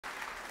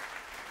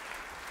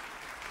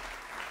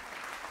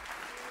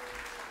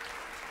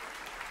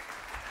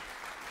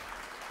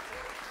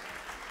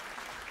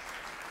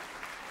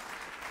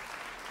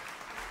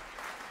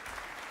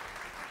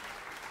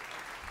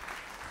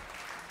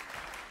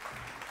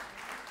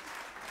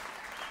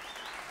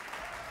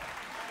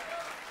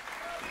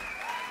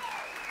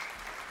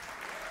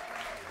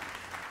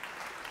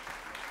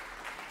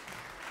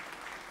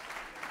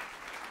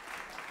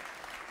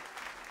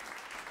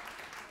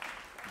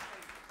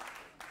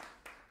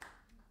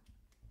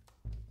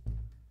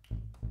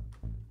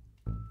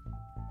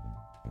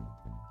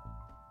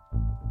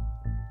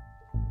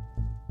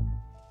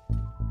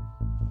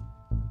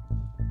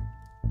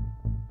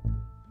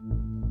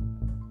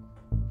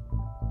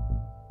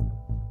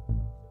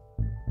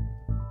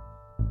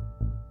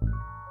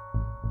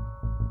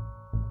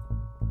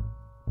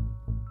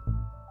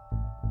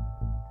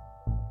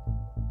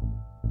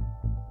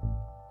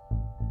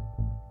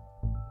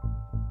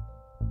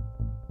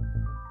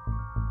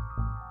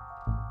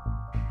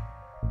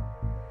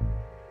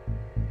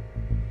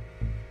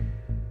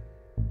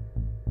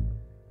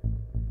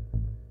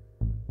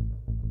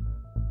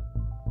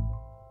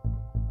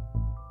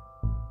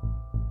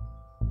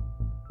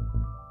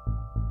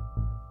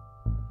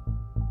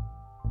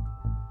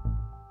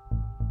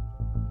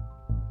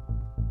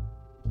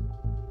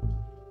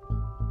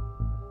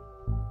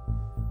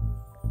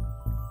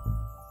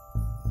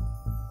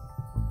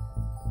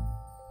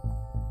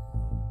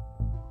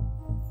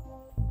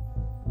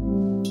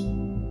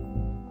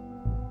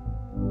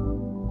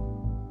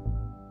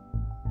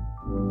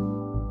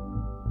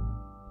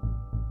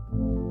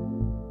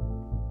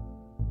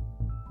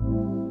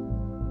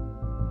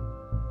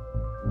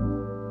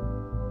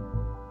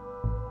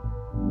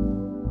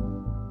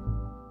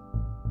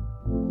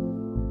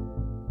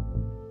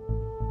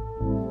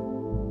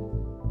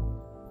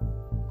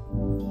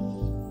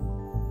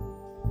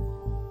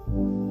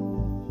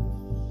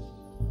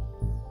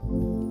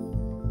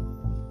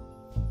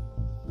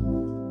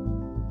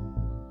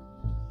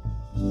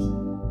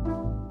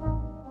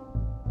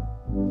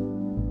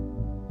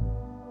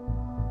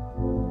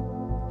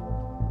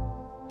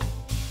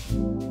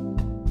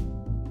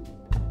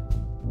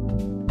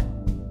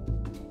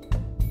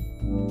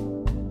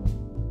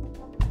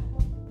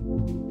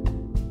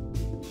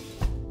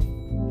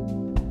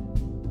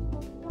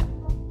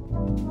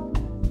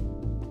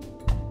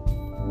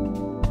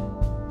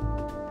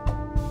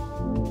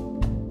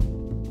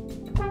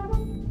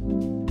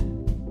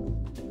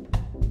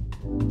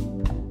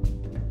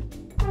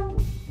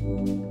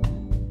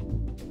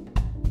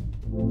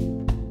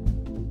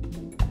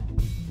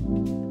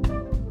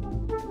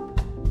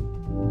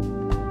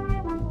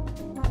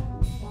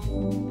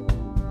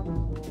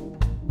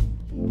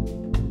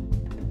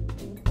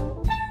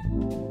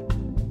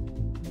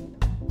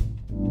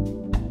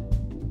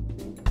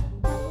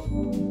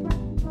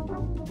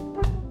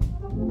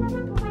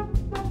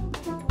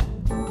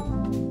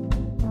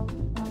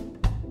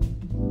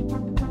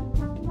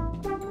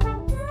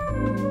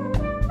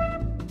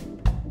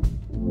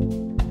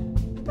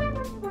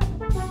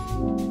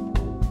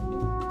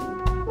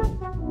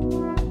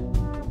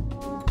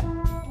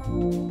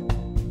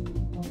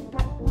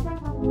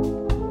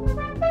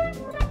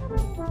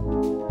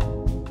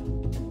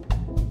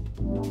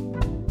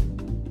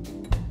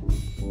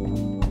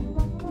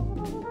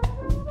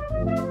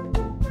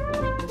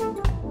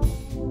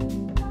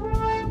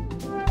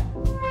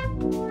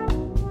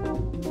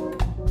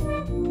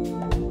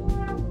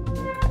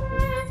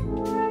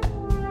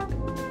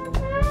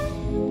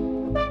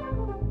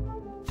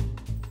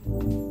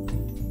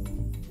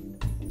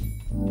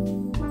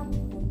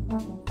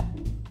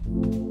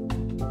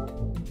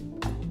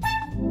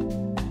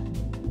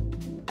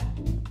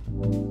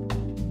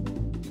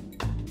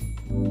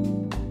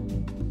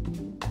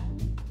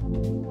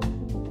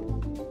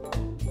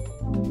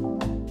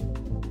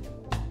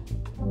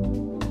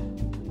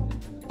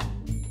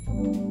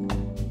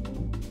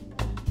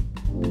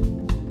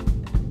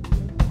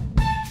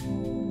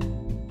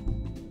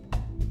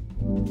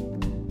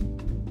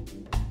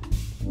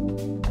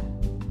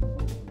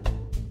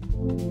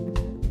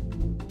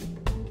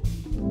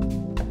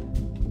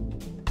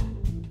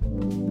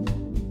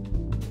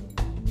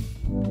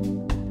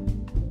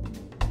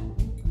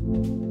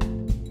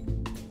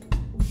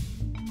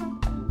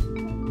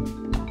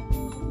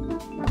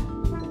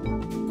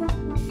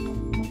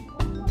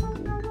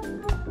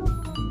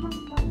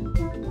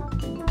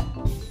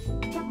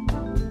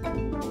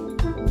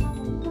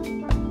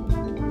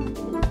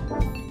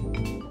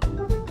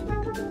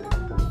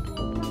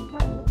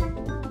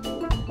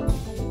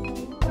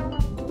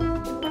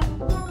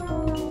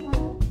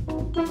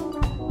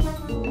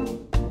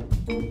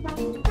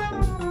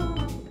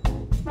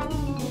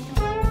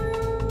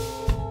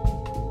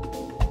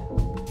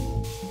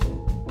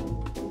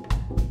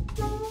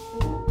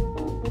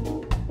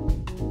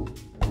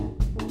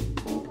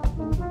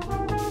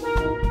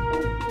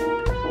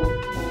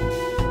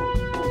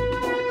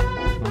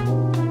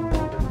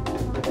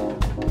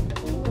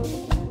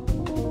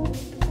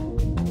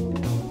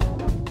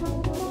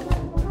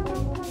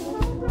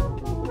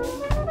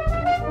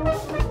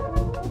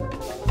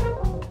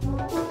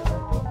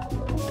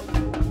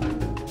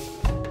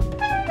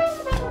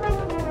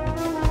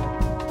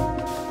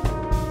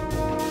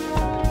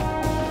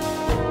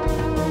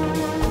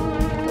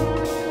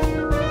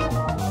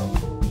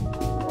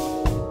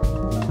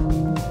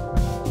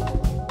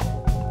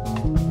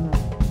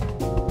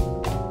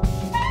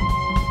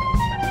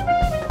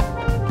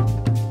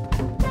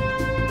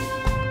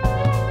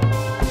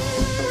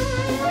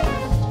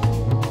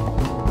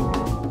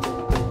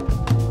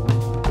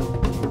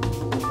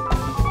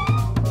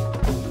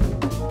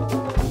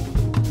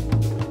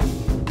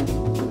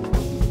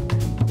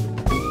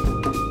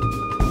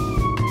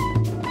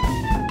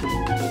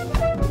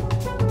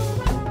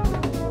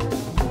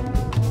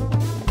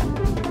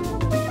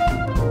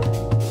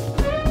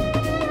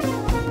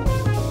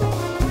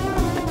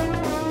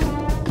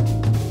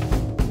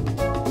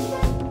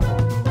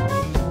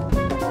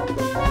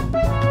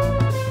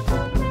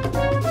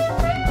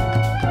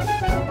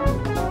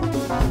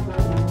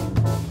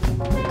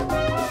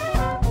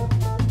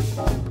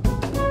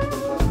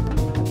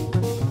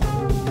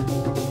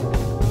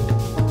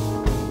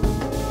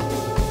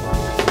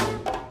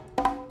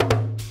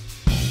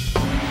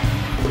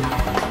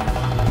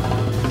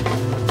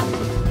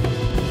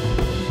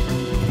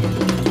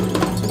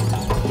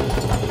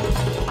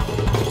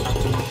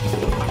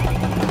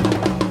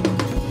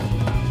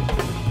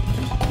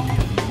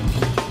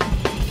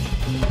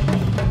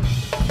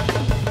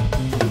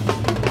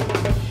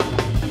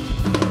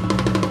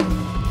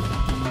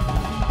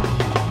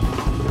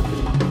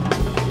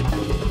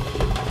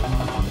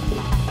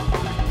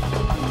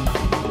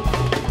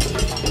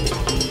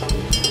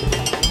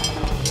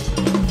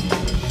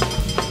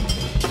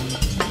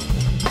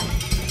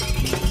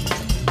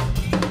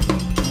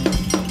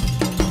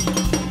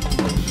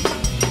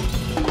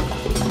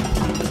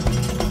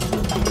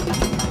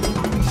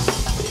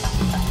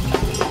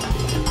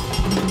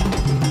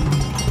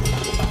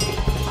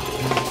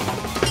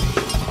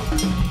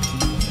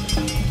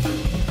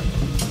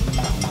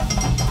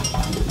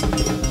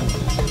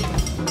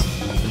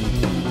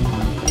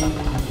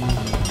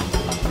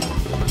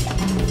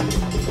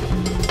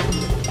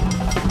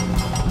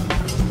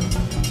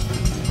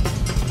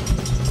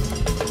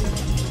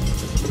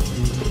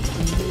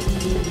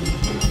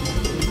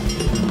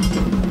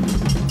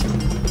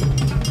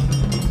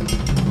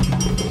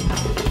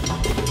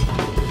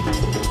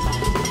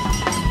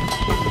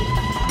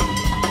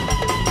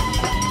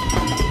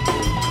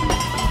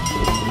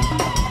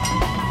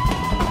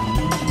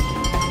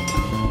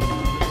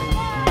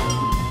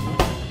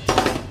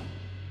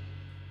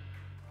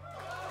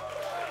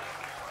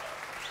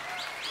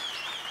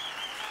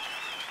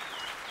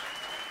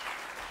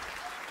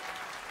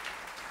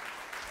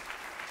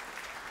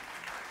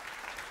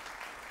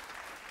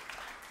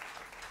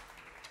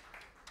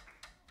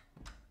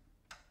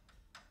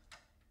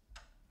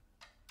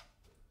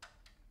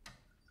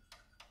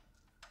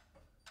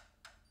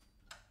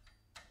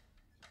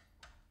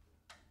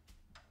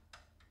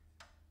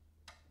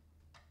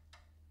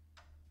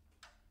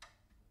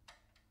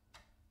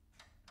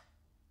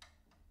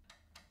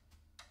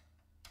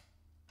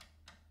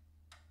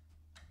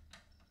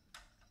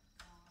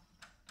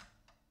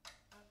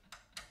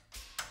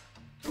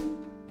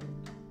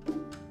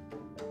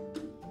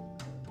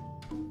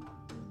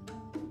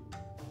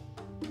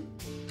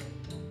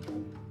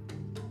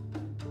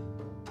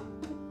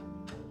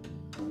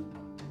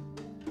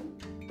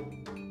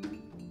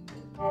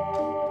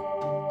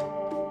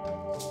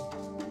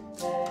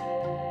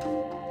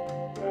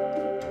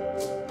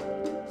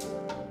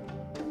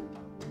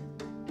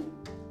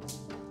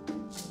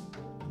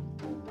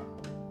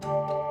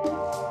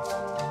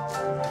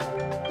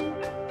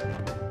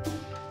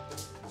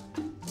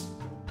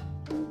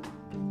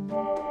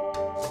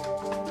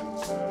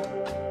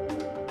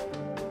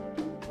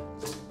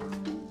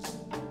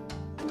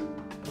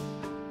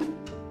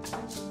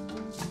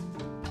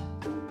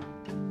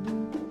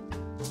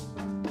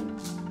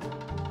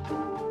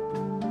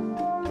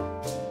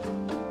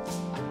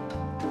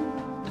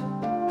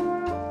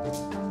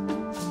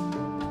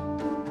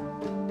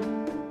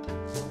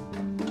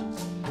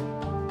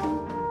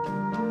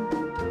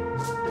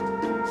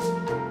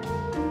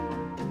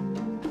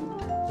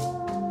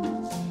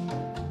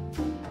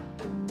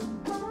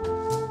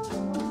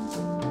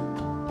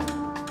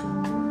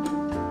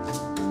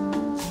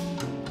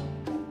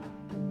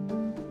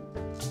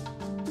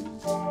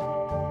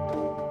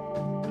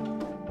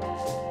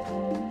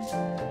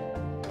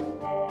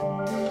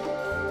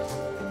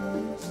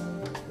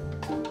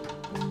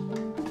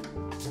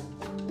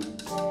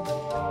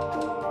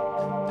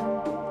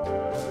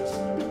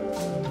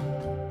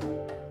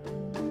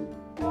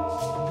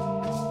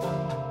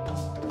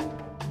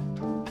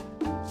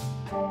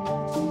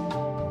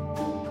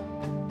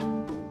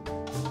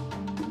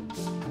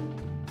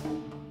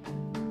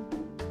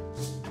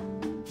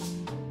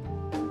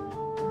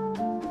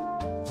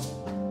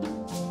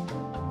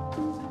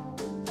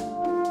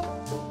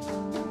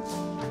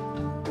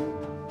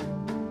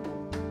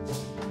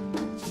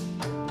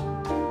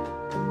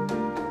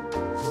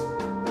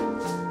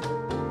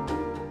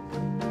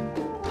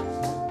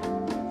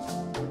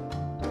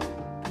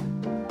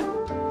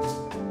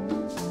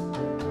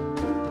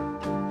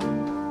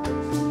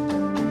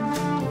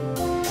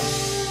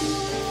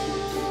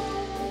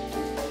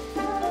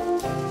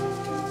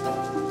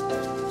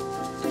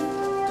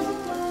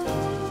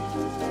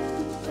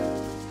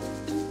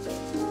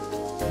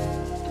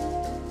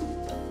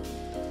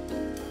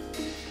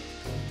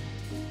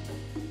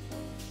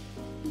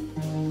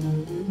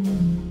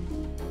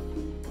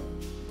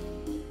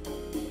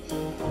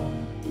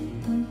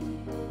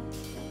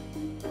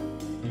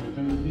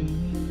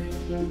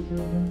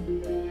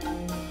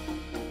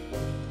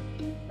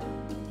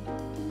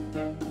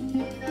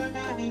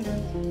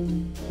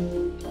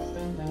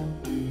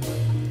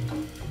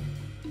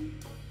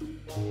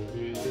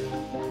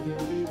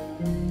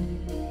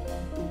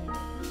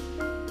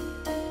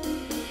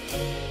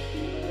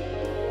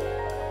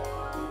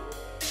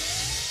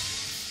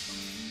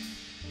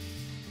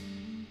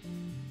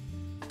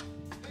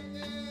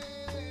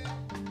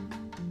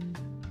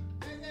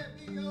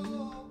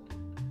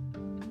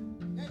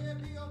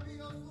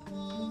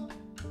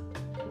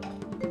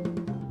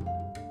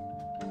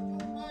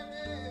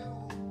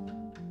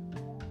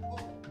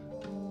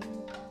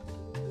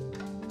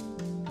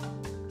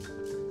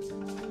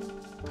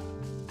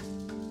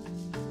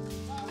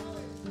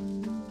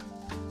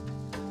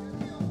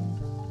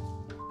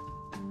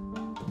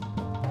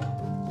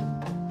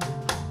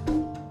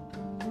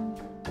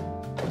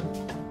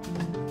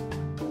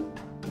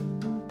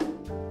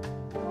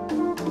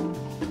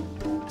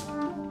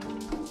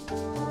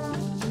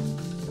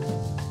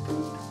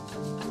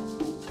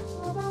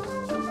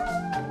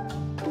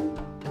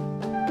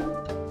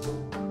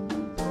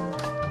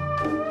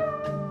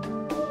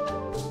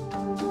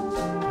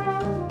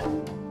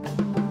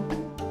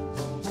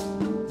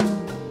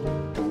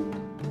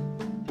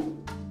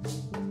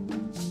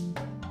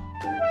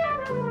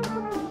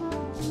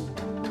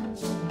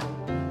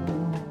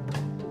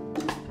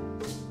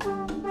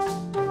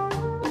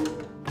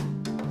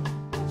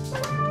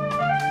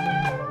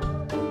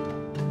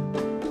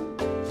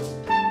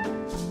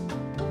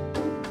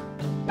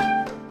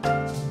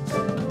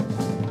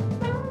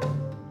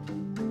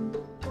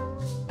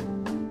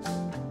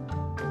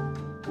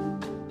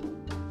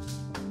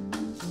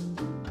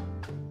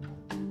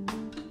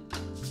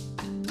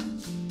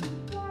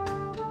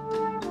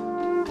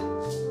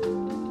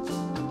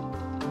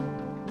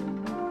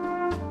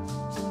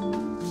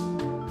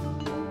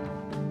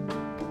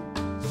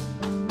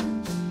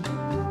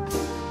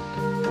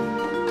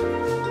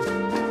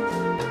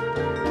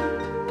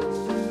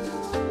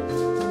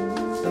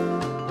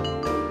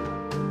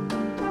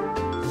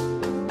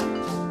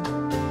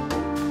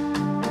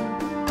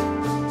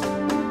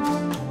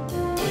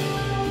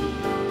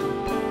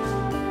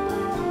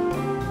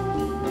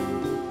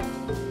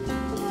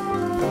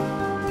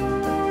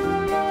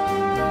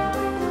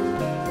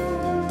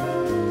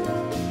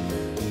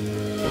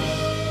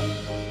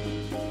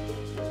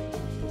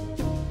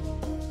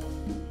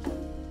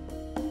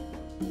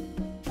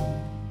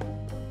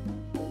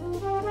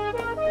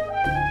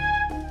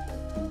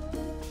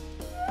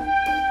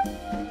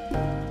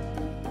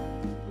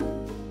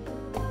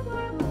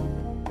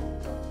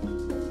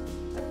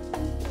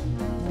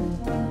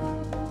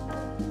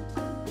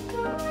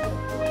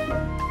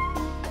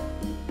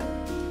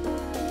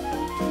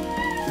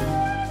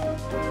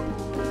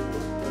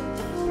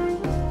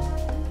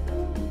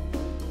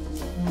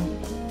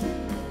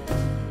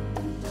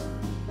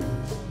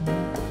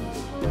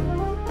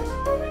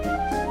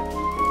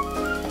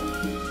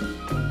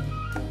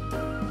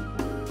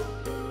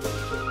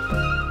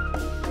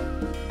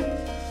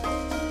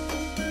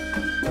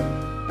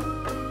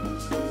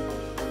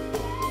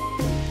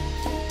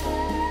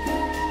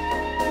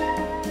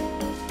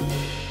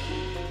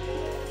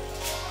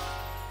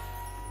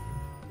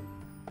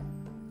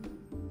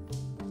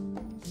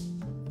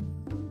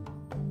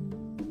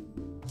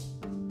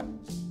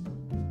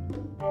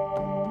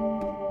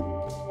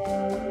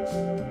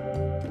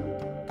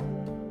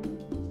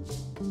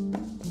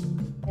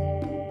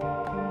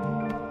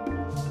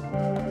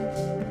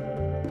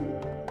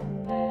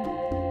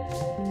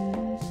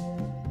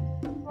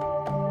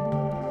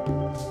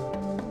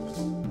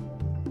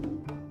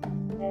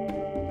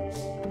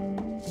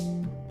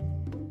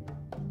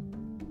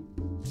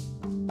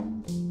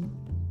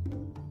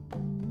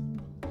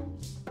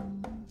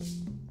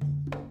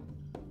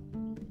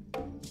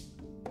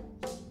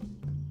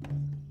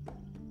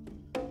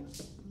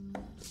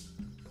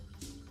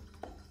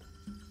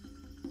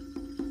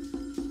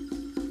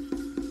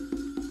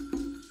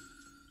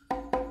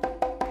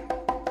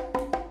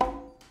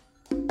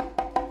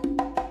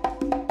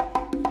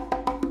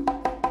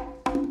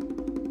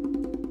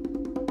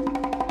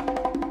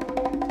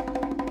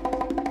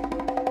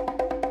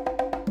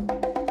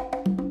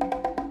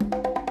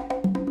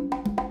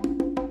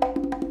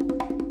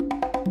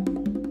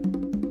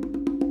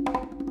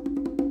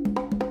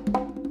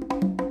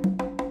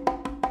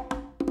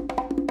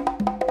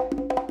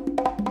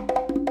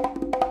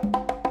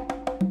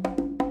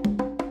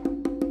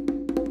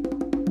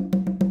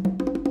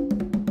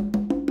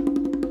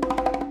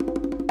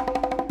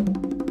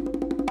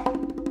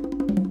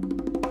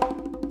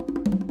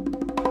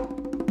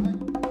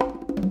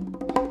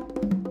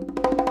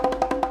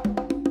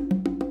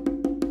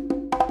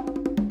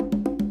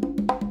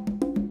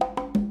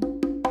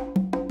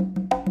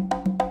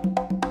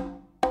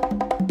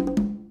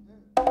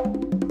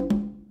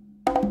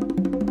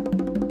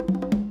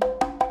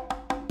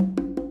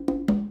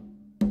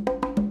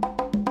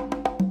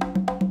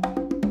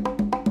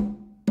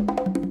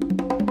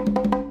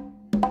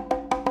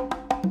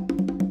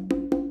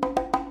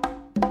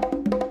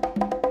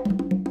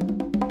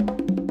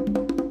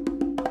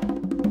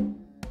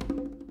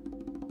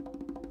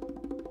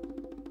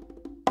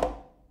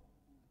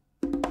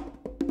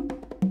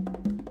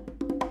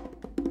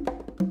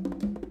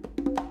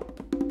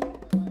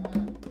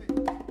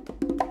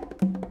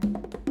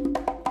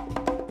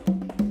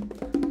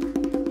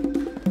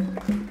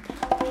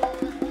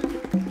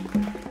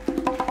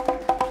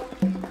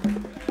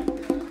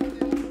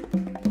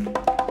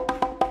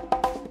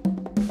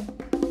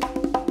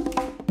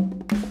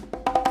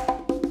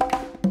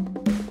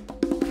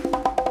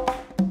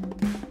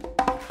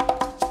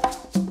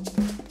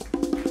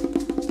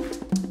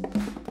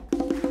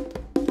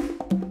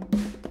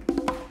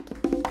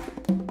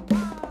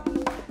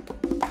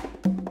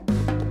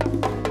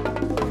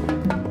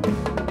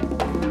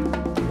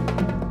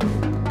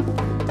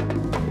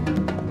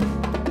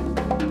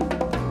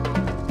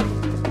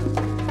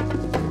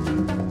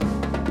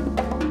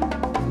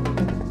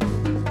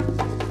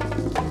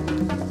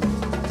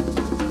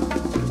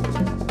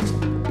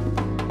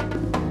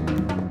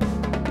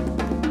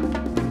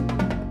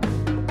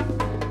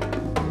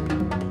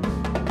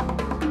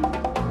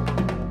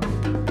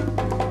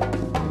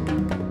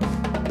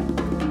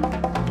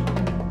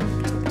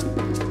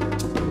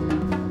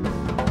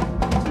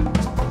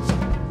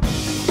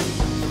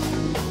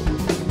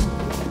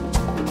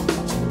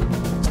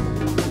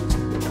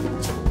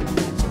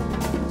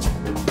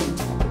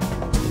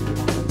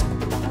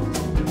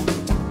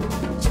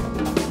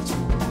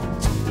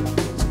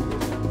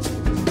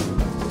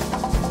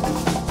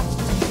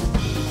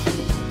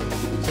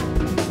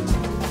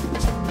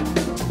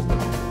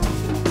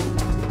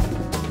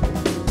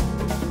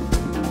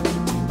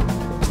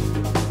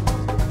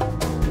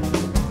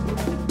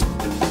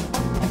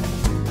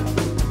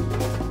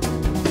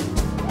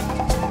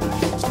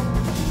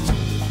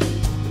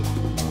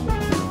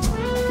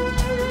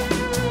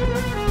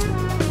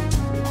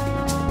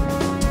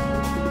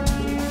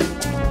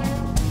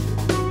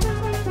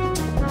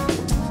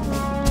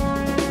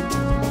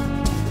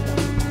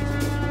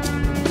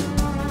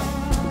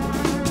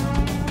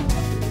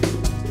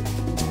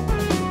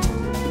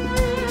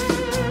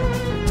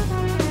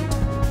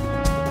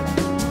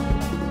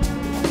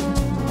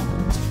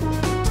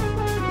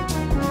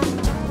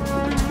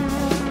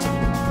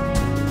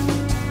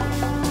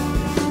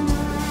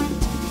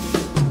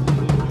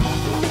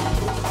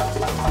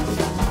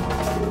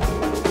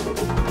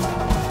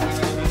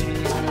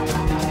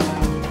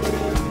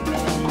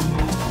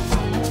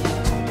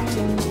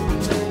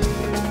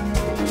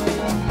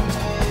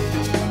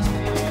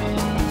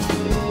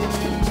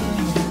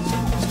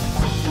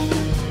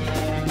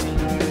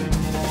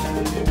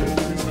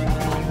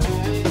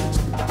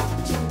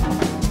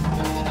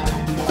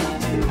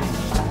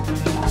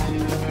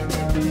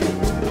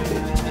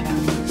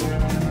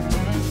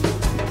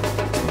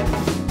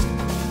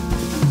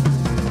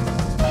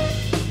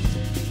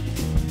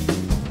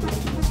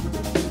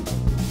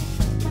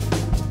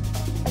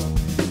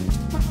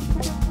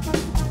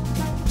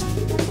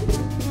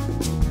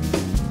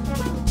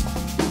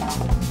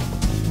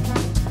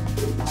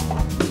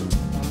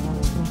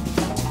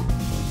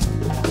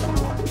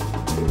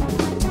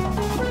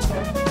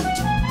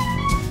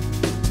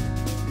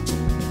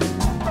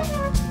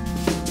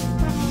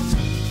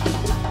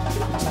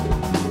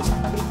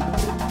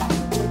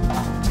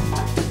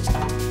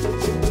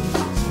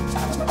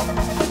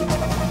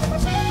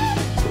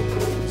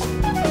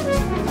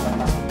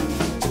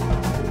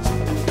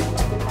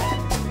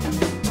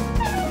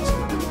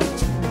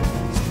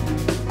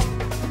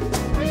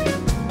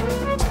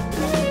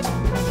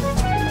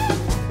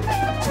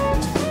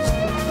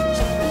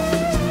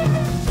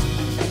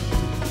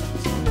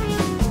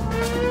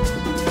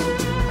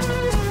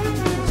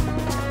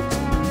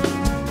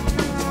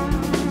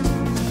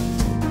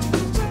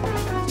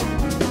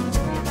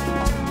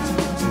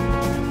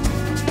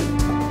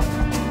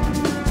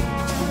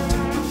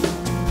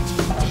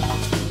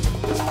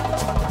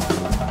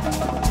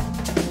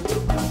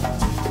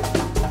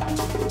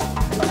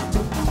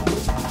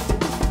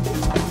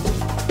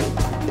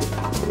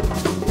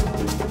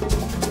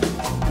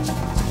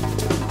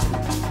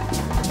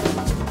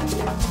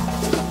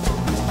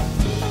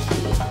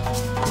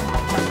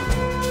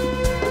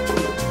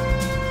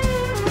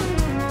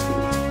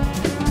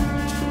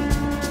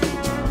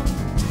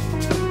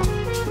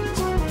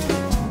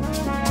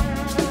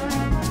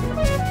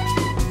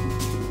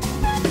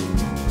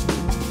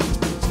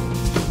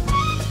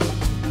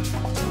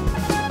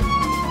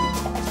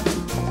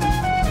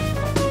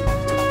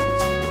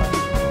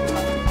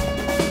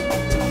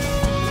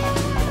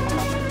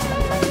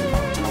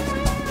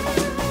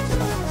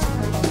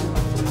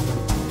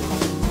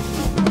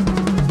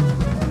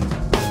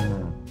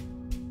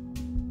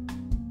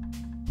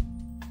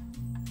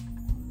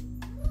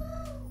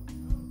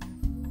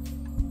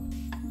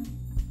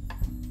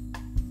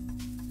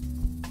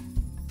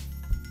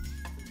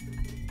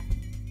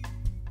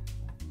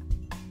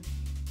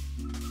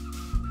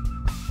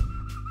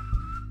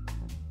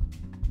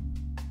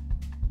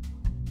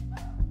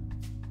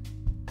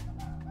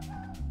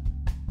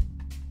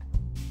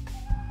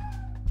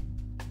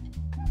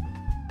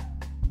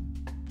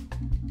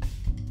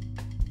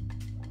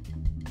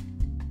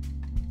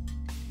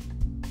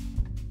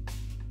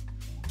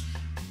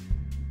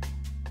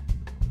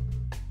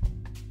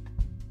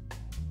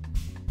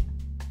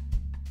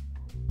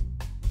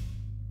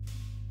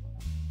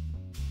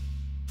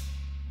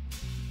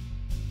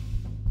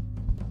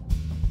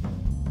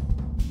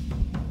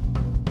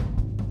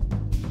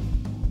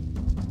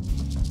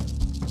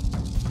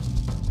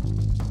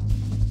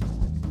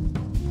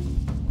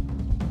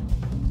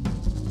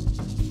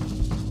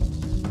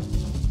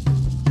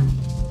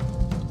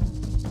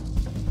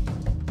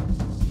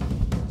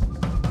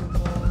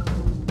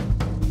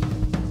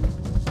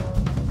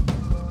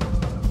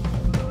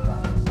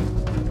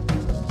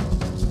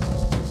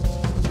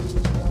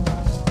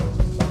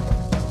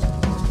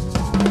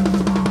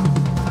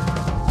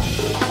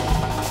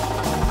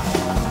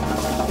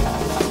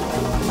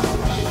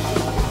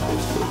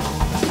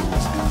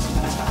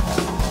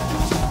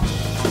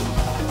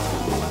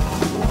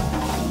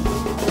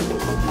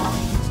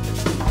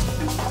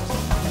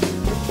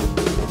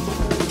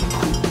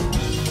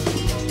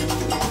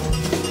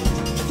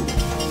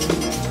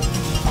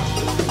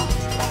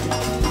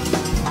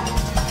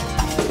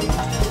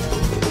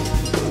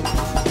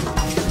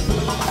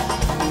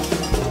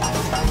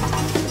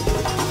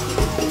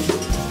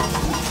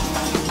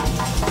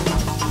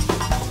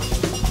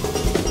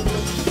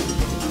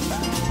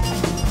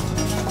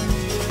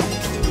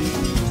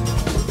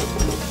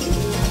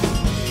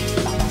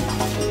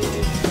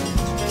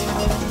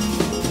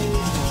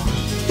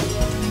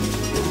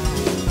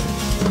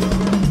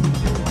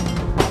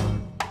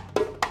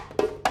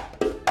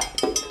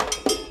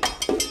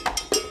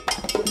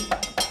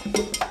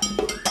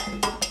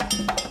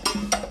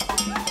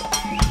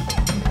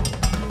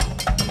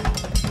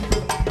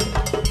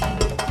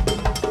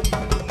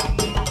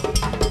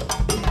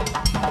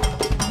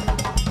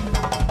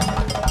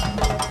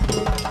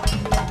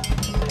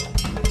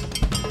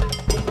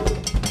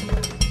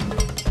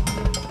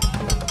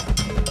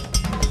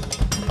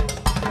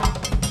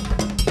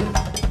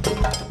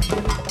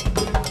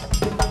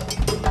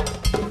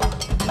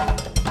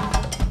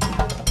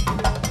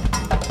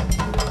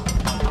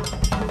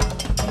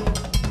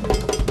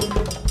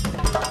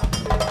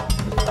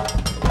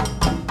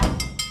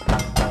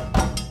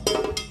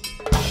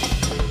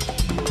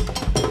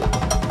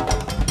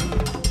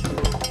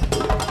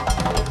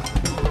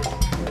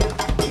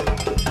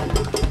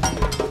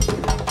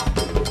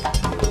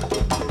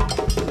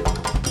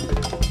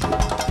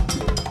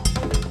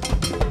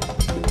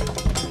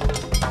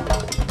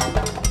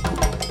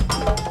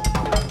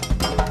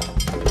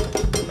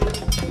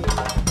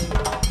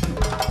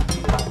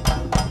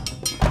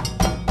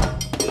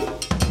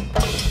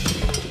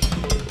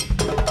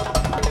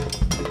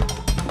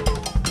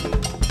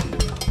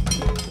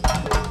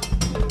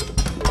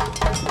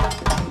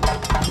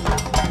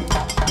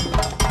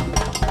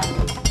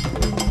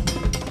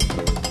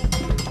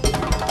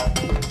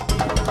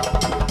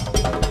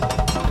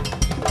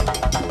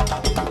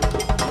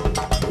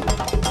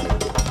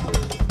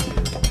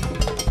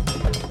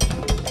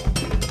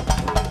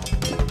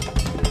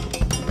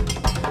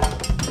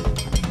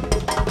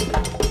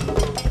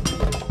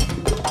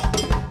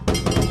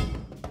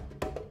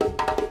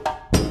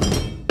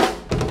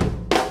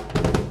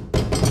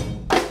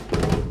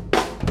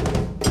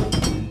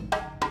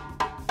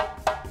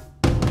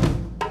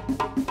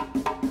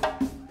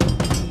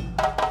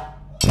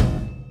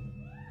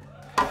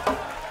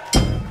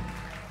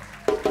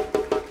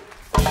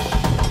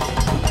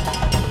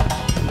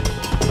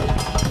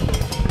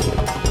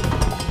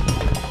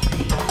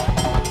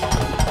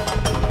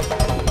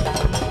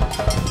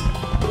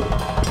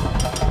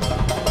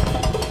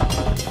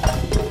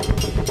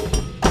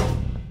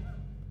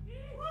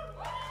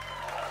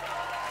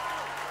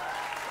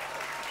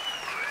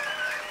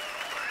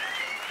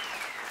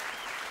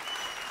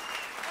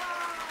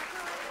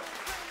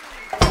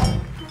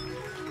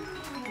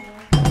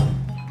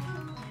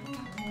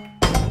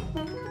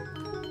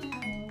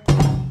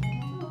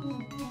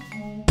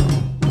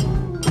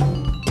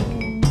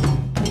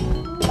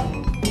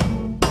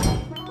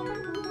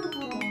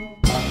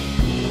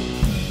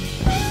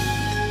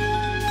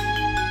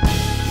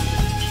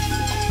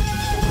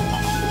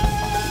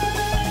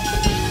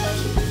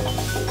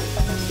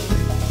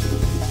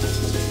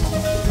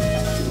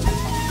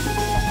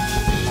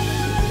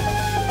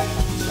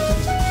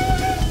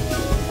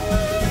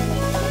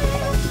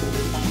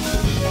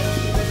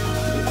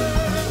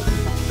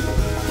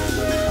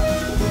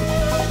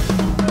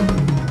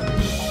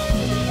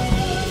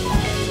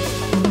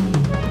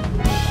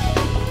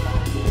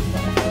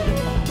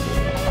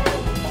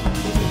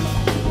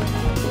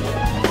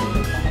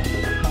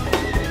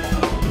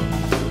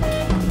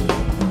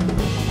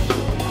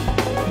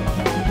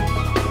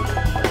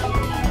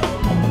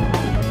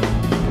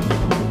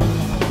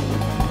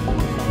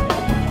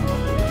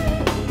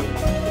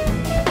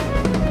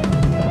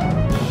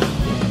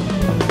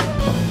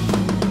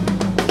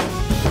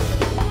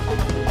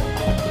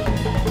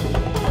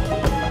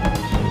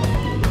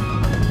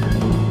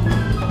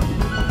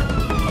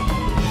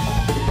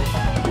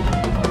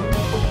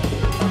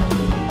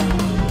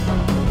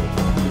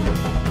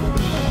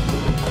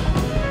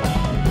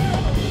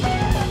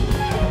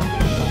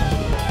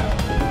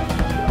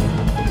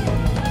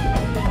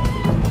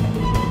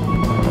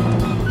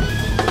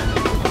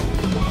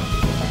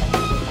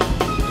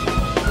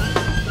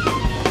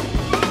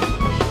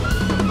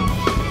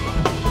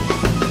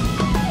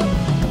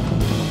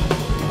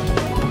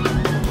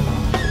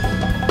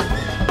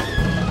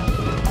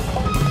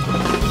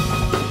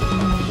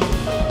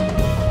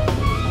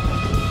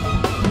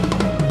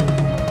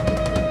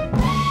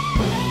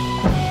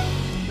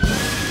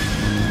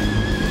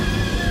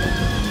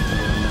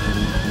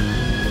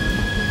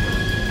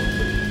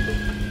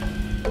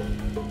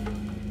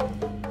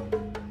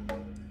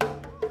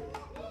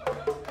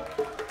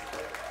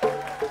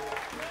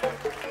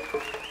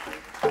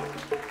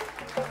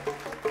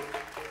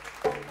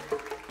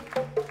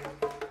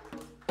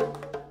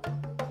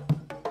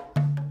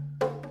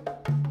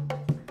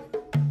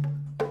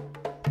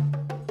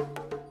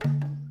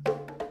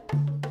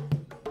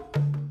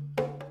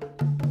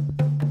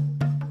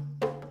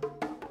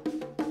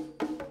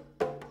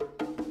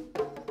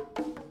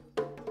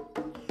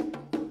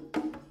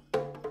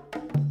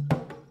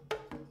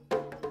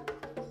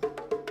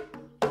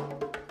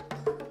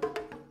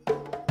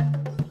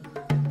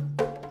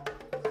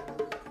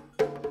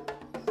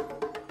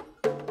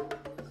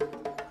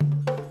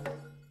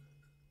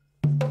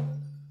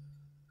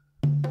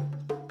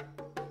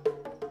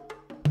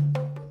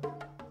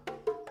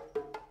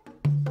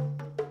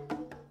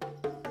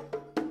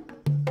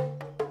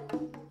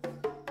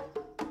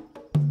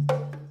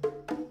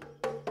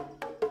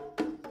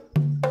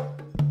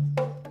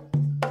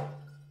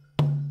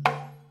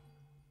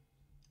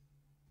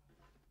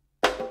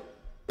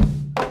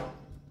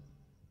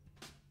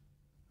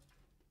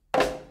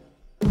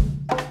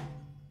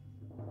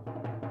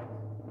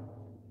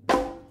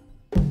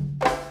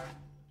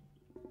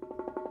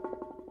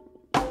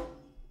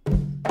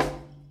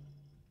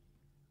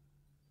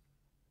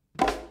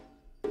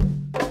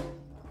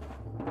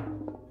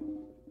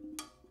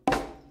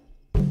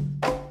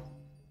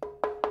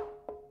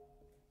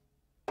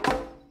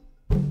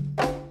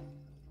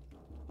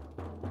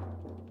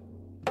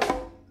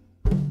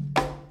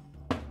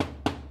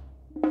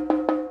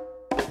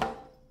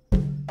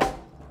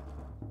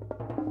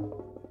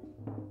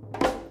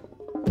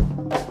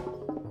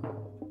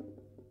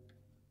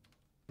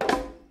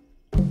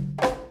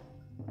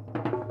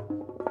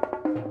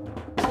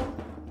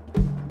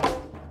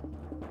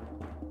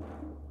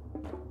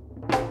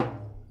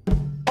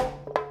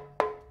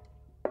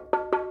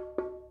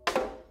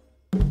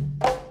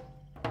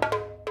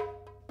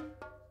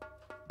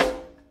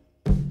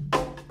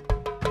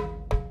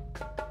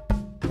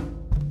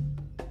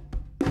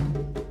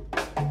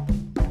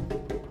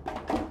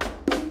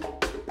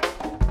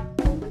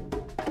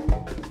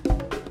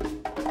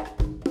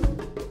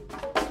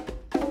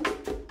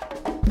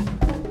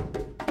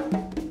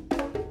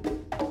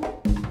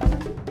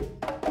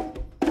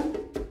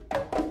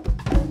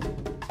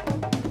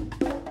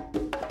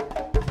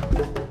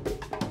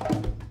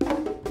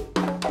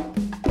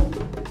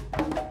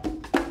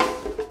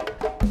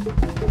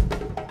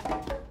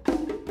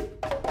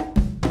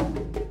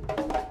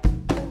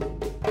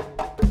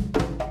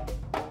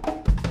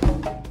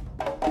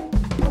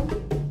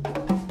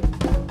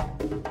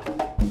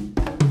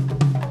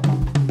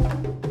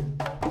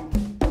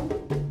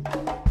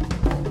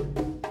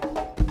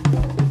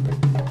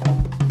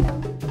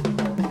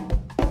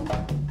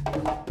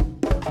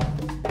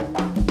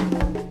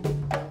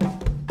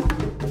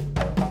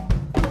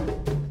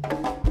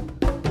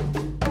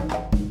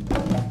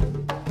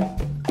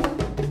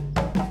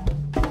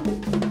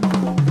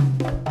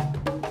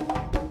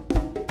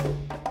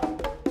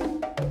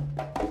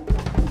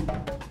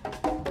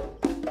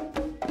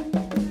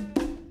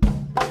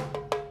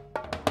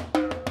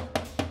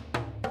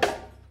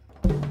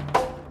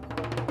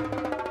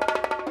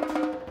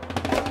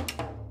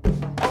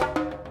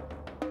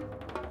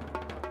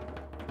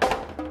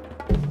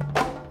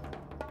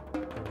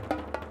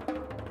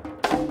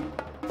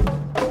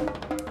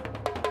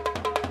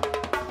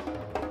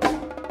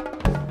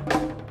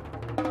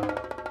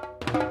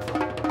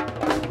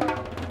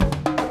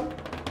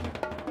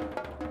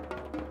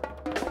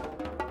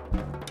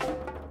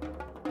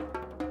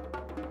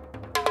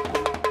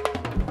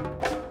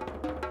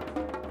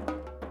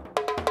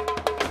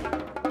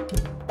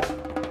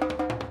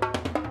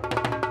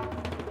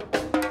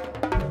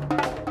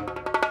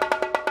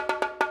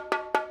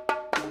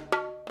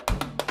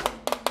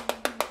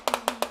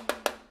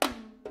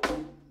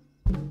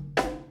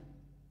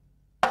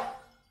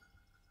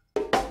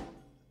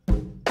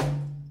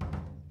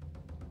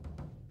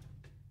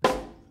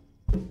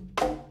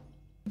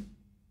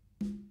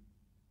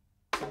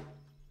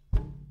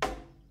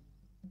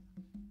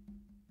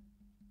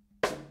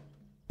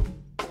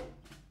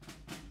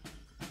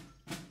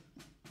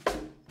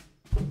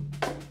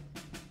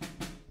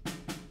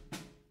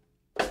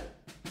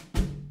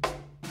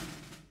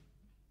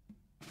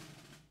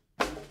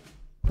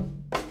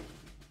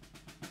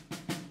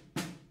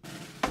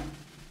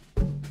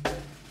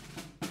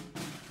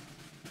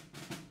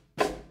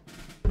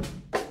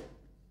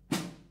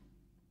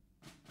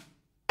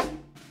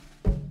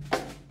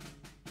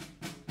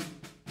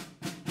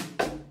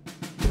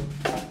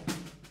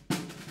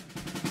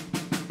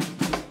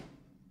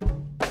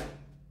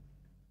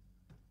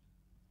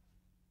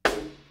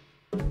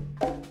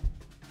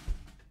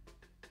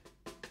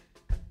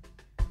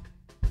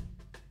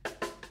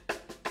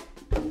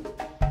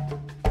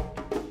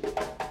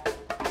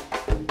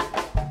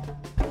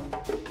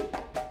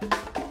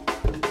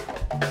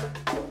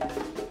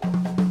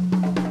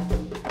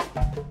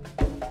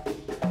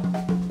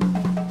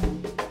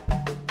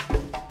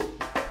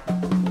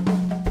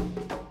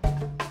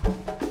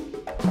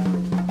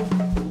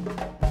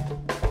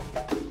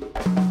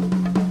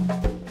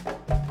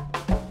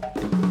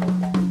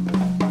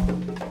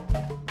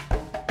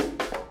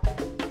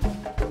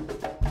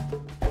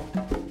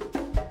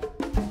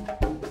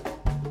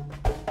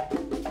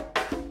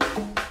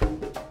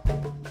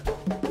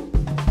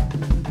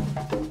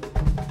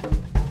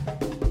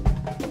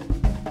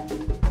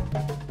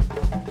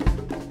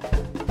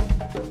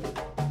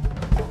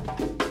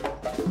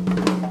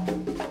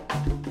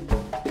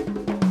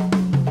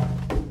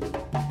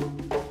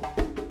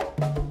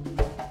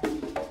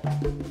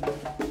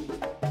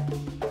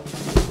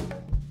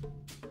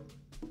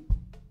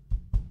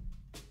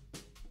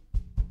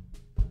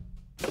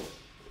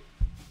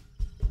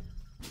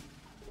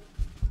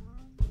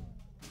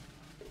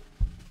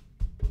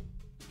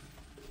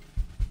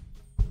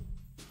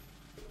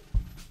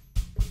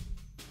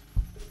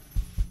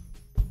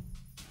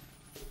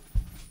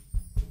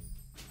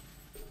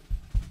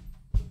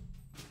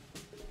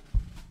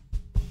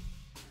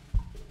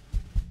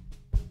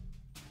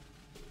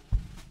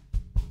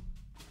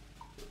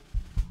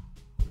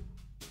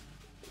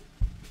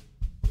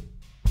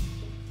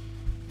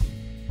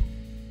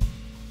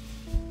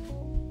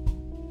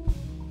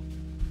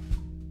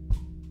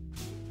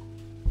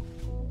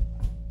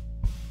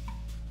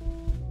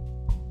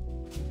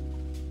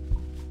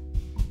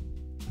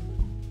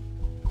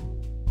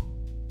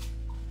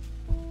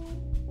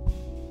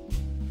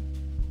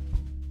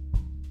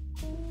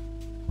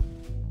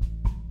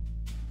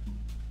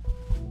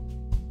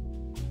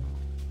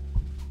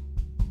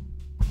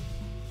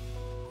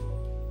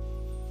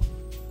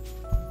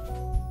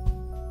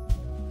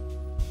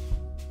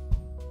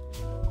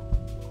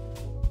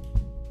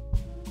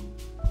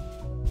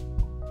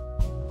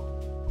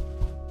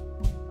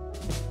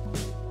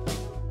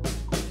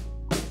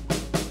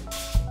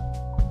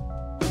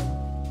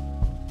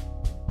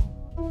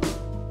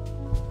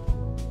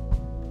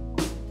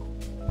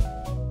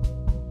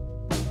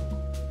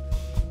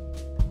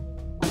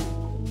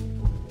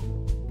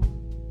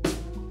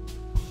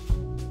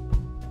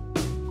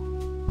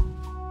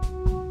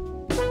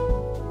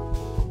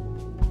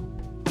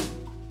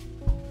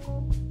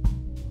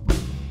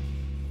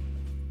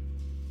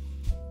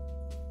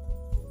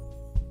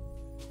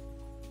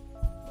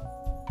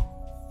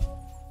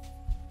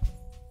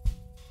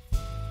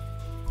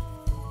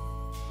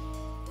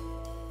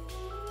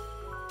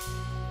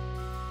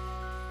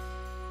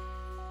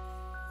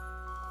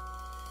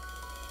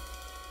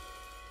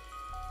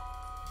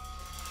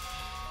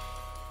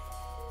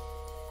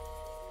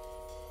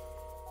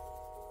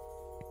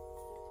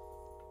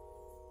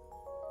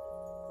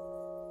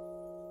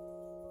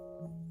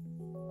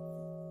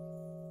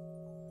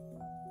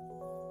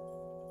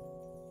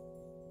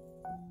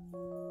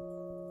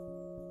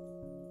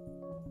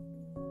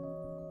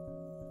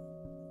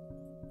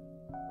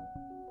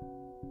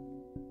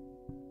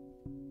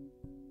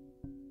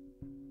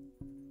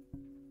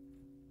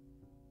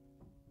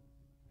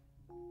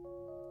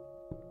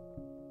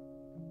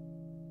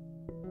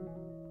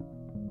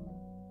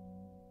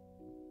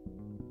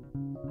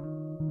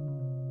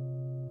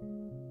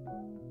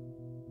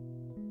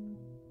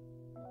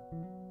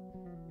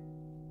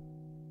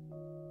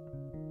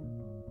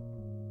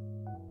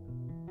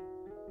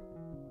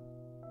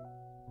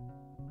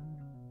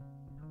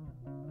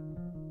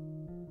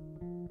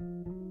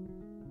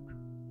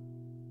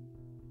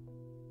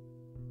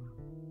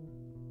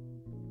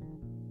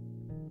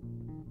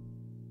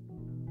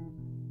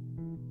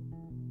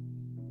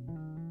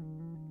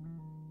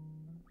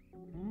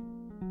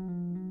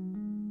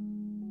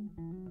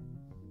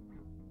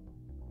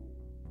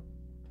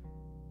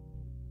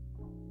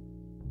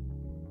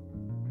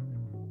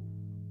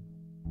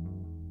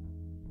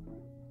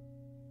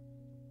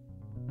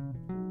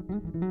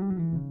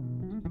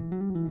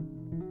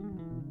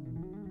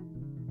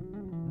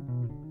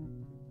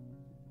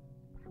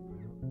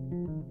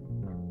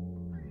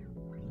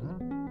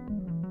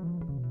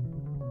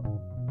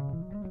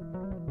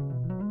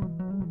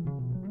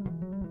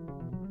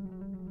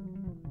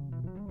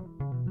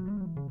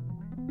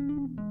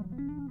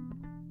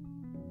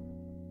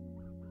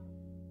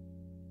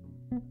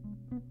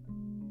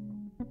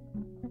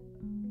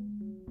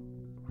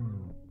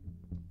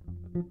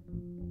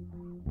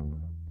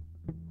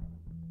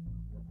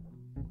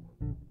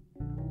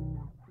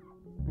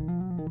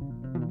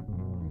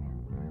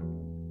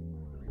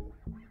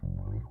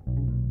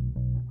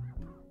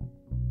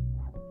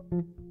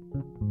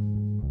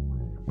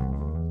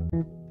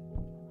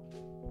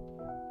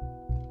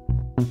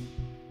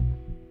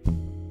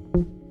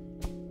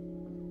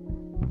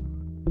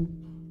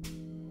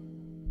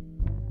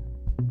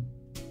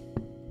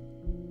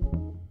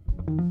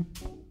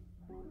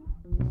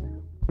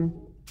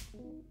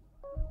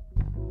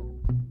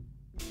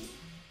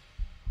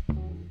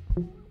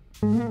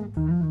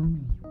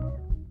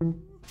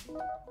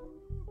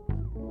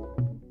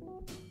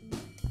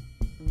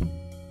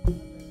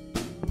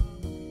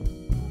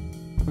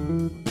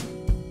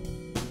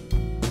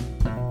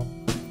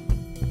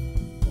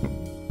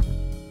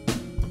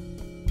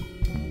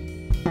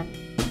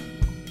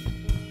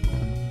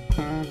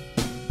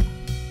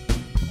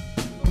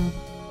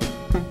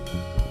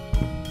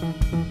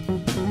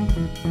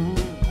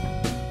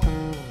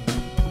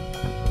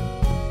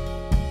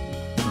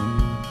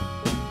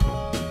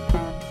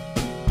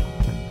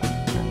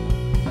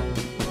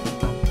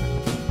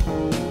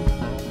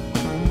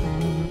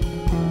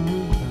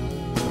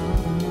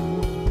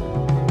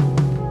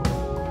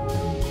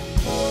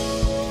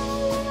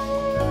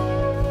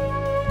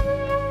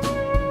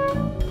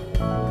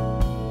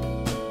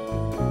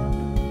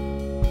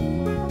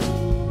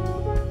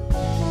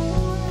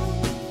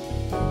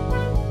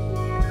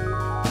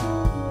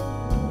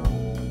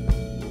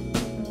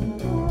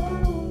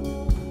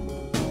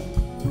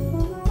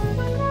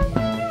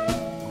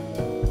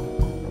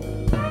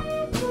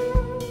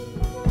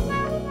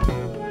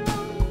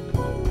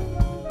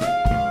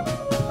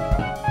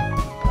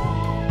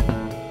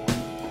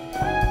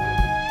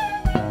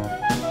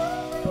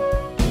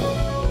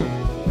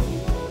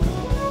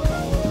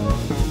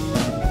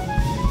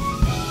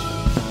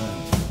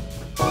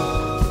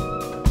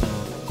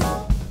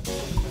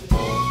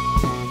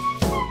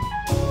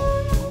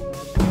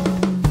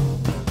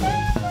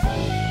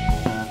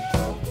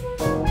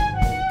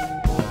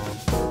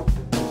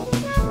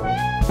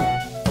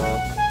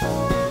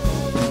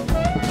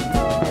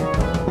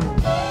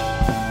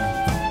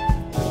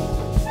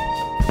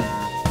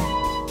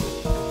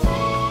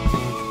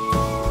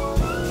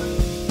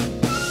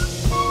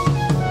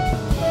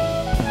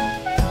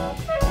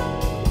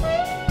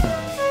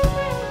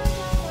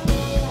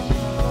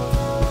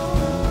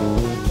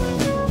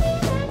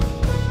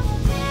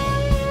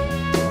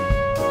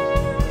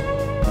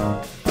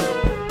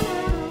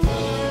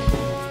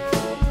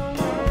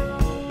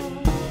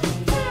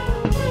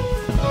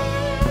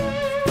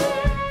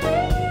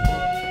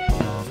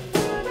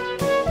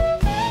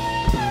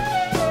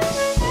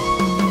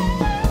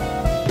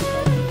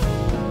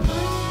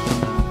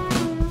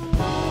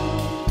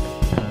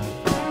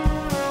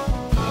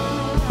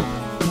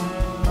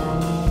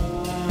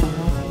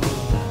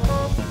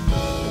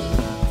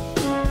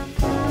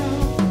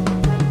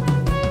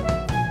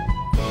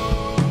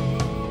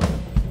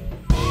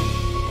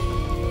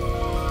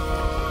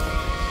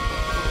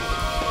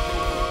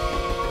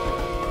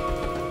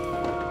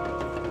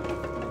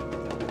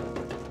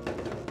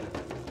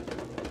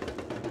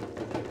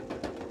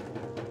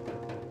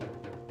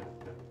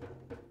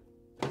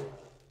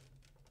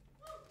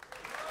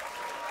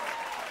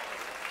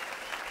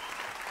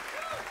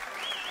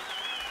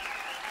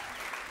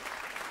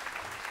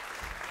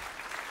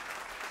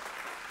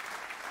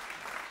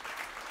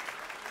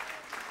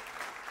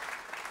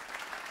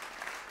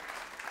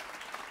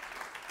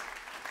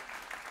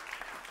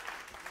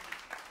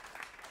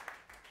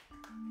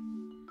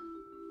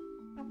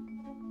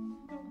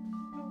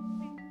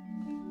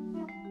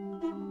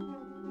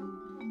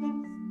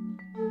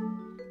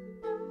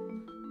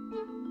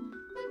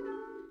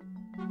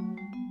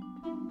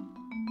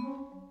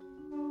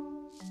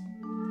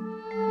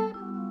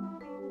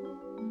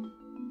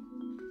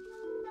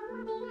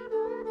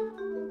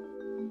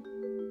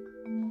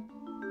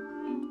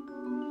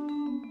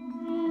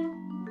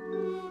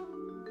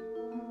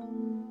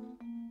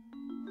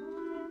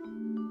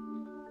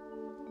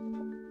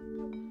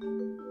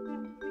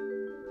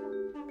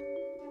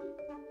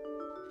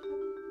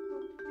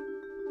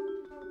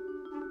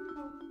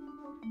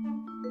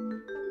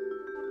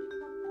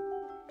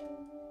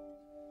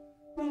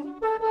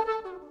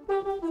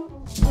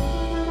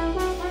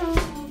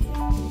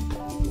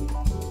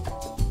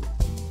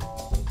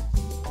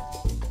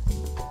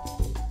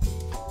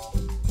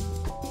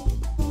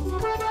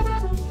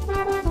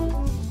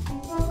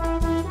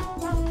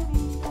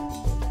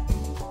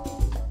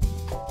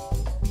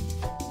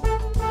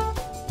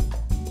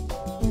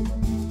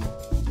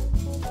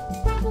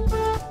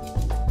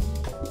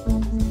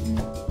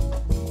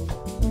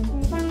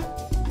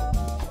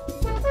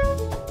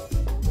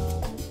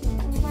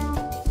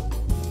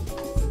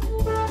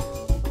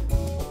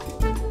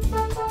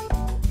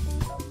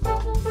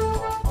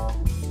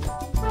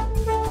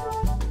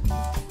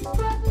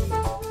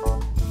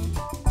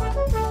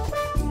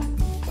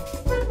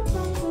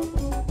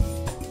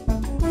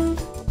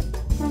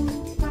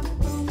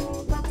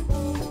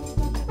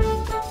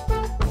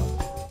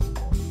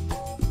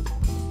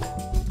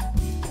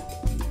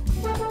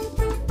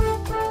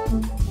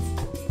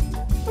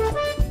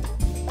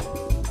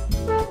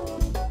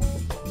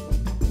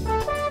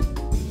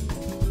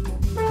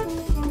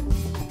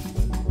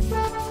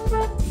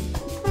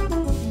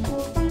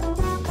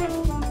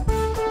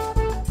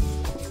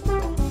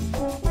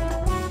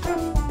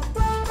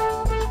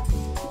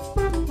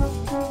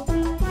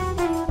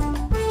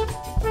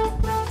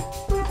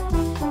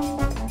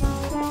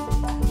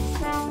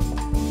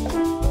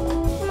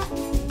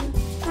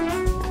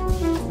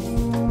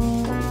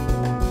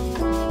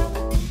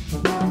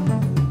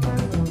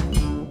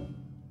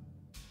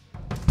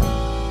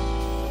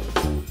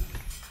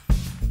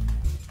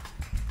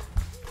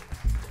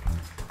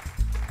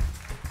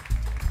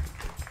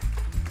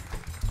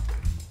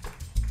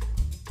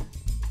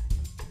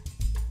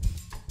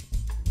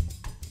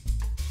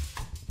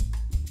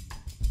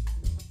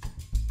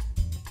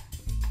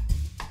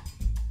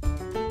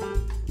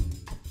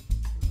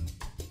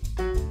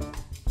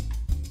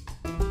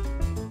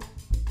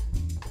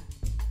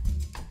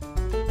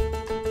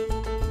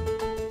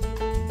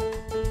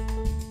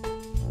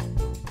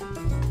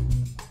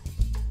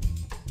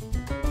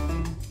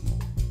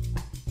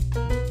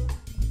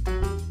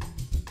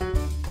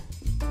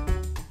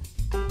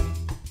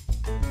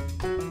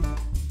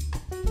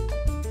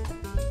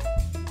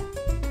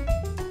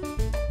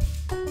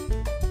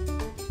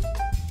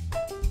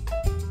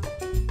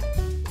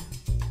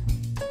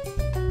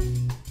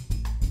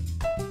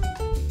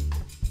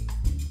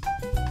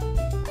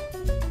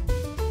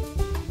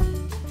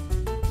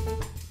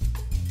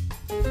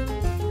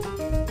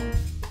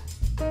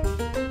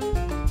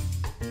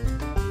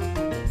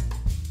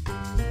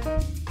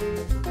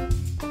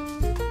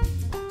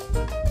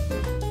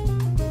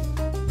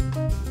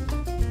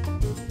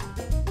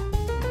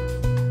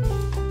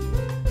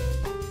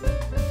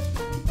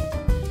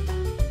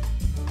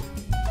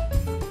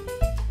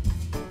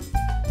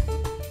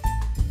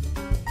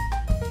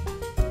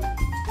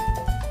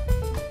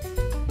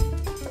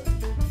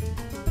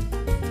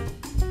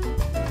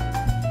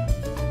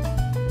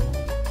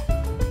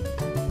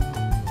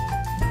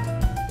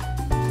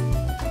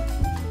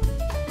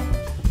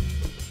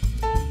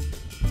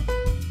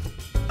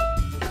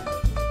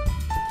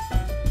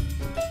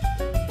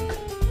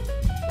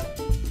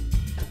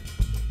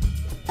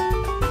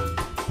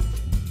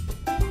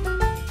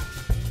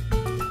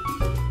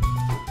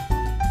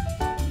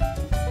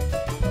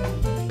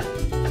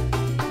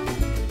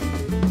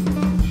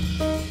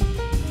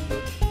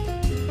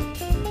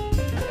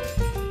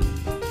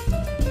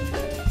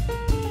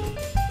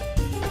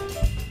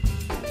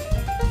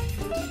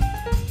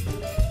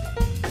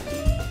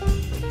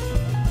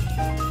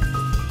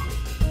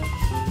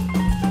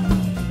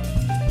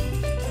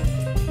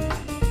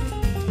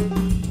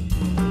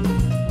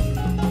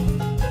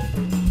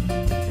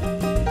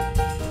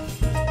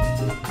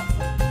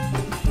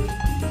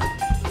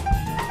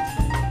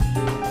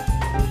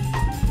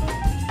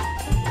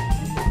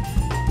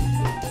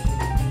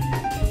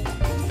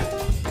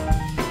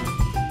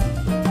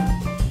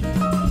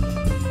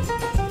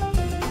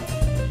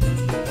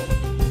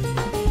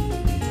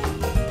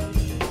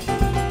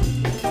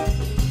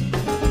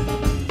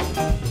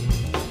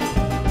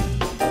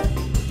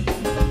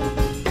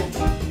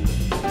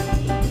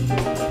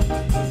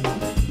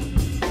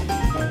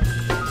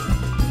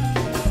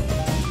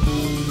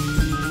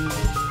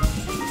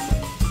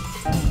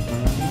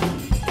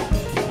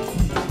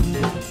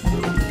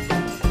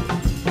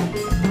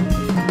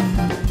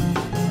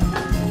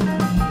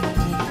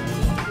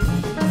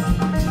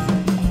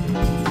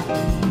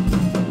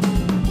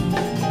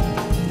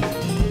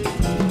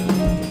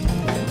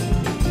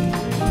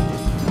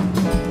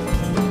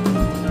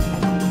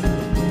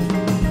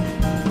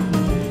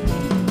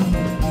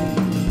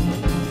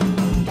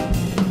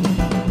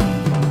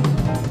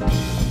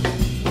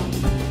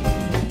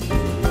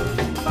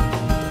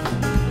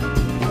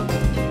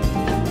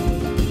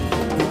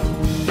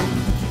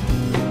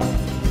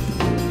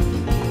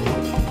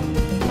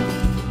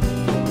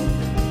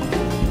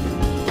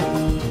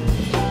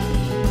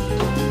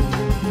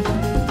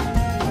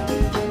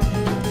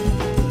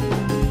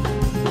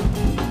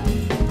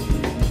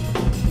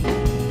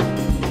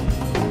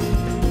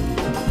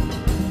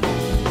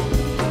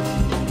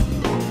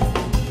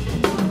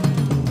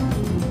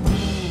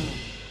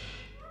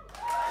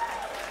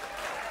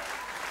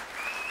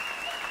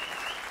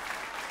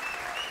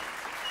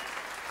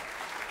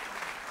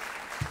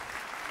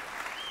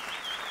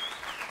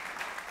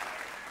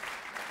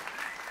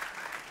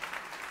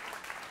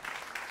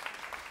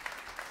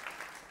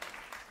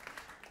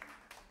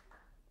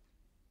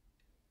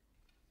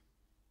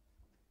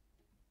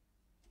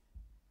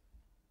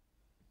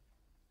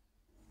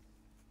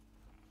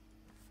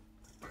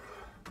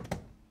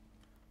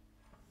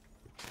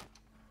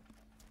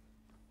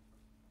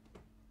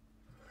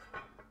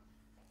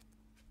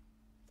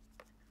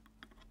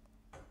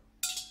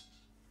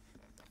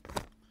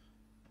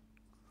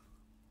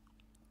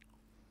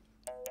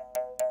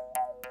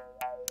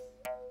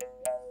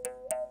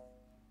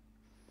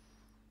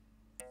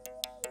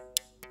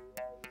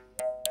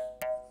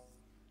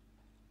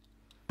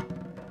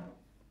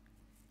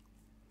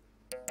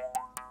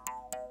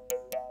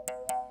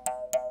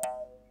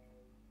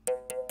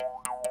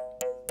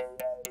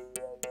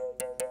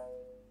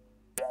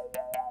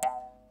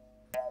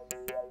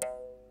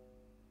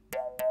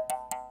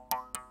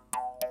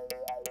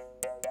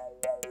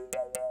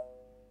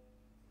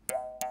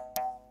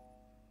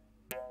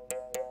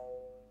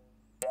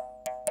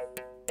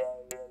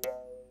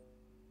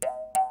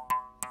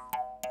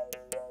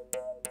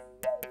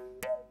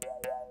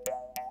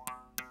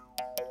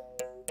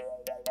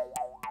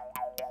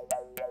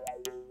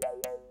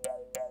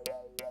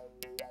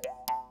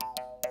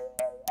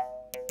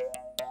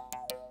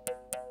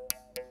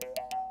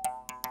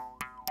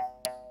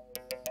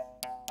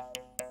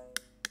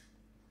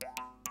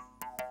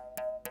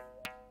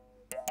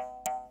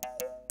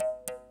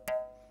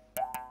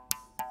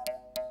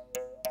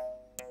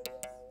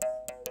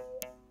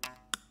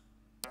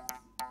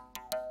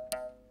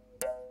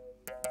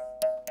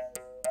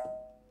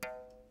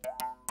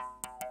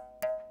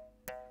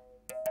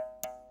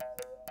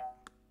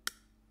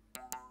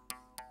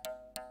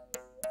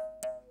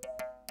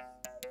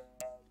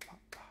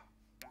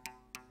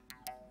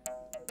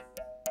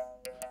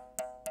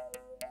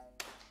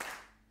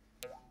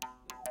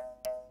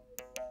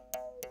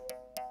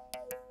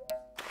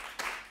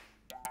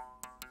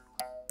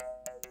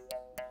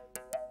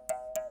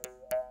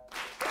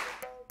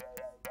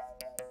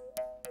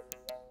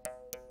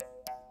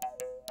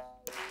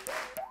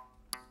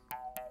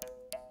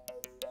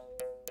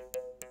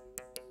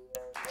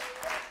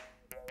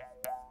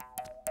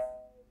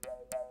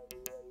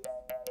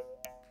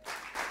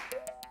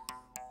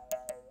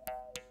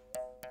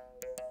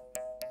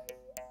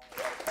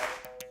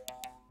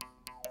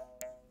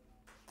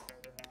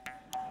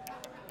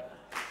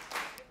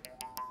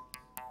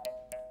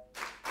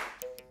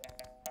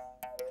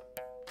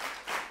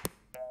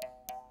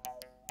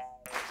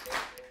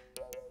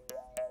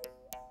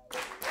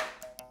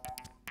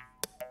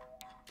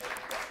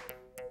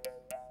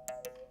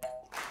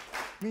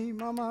Mi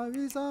mama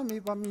visa mi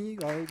pa mi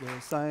vai go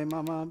sai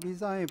mama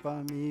visa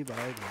pa mi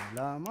vai go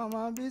la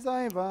mama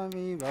visa pa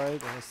mi vai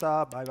go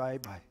sa bye bye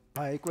bye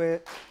bye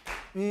que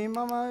mi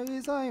mama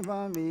visa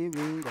pa mi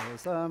bingo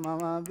sa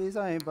mama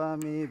visa pa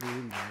mi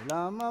bingo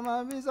la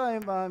mama visa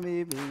pa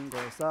mi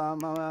bingo sa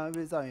mama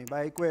visa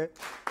bye que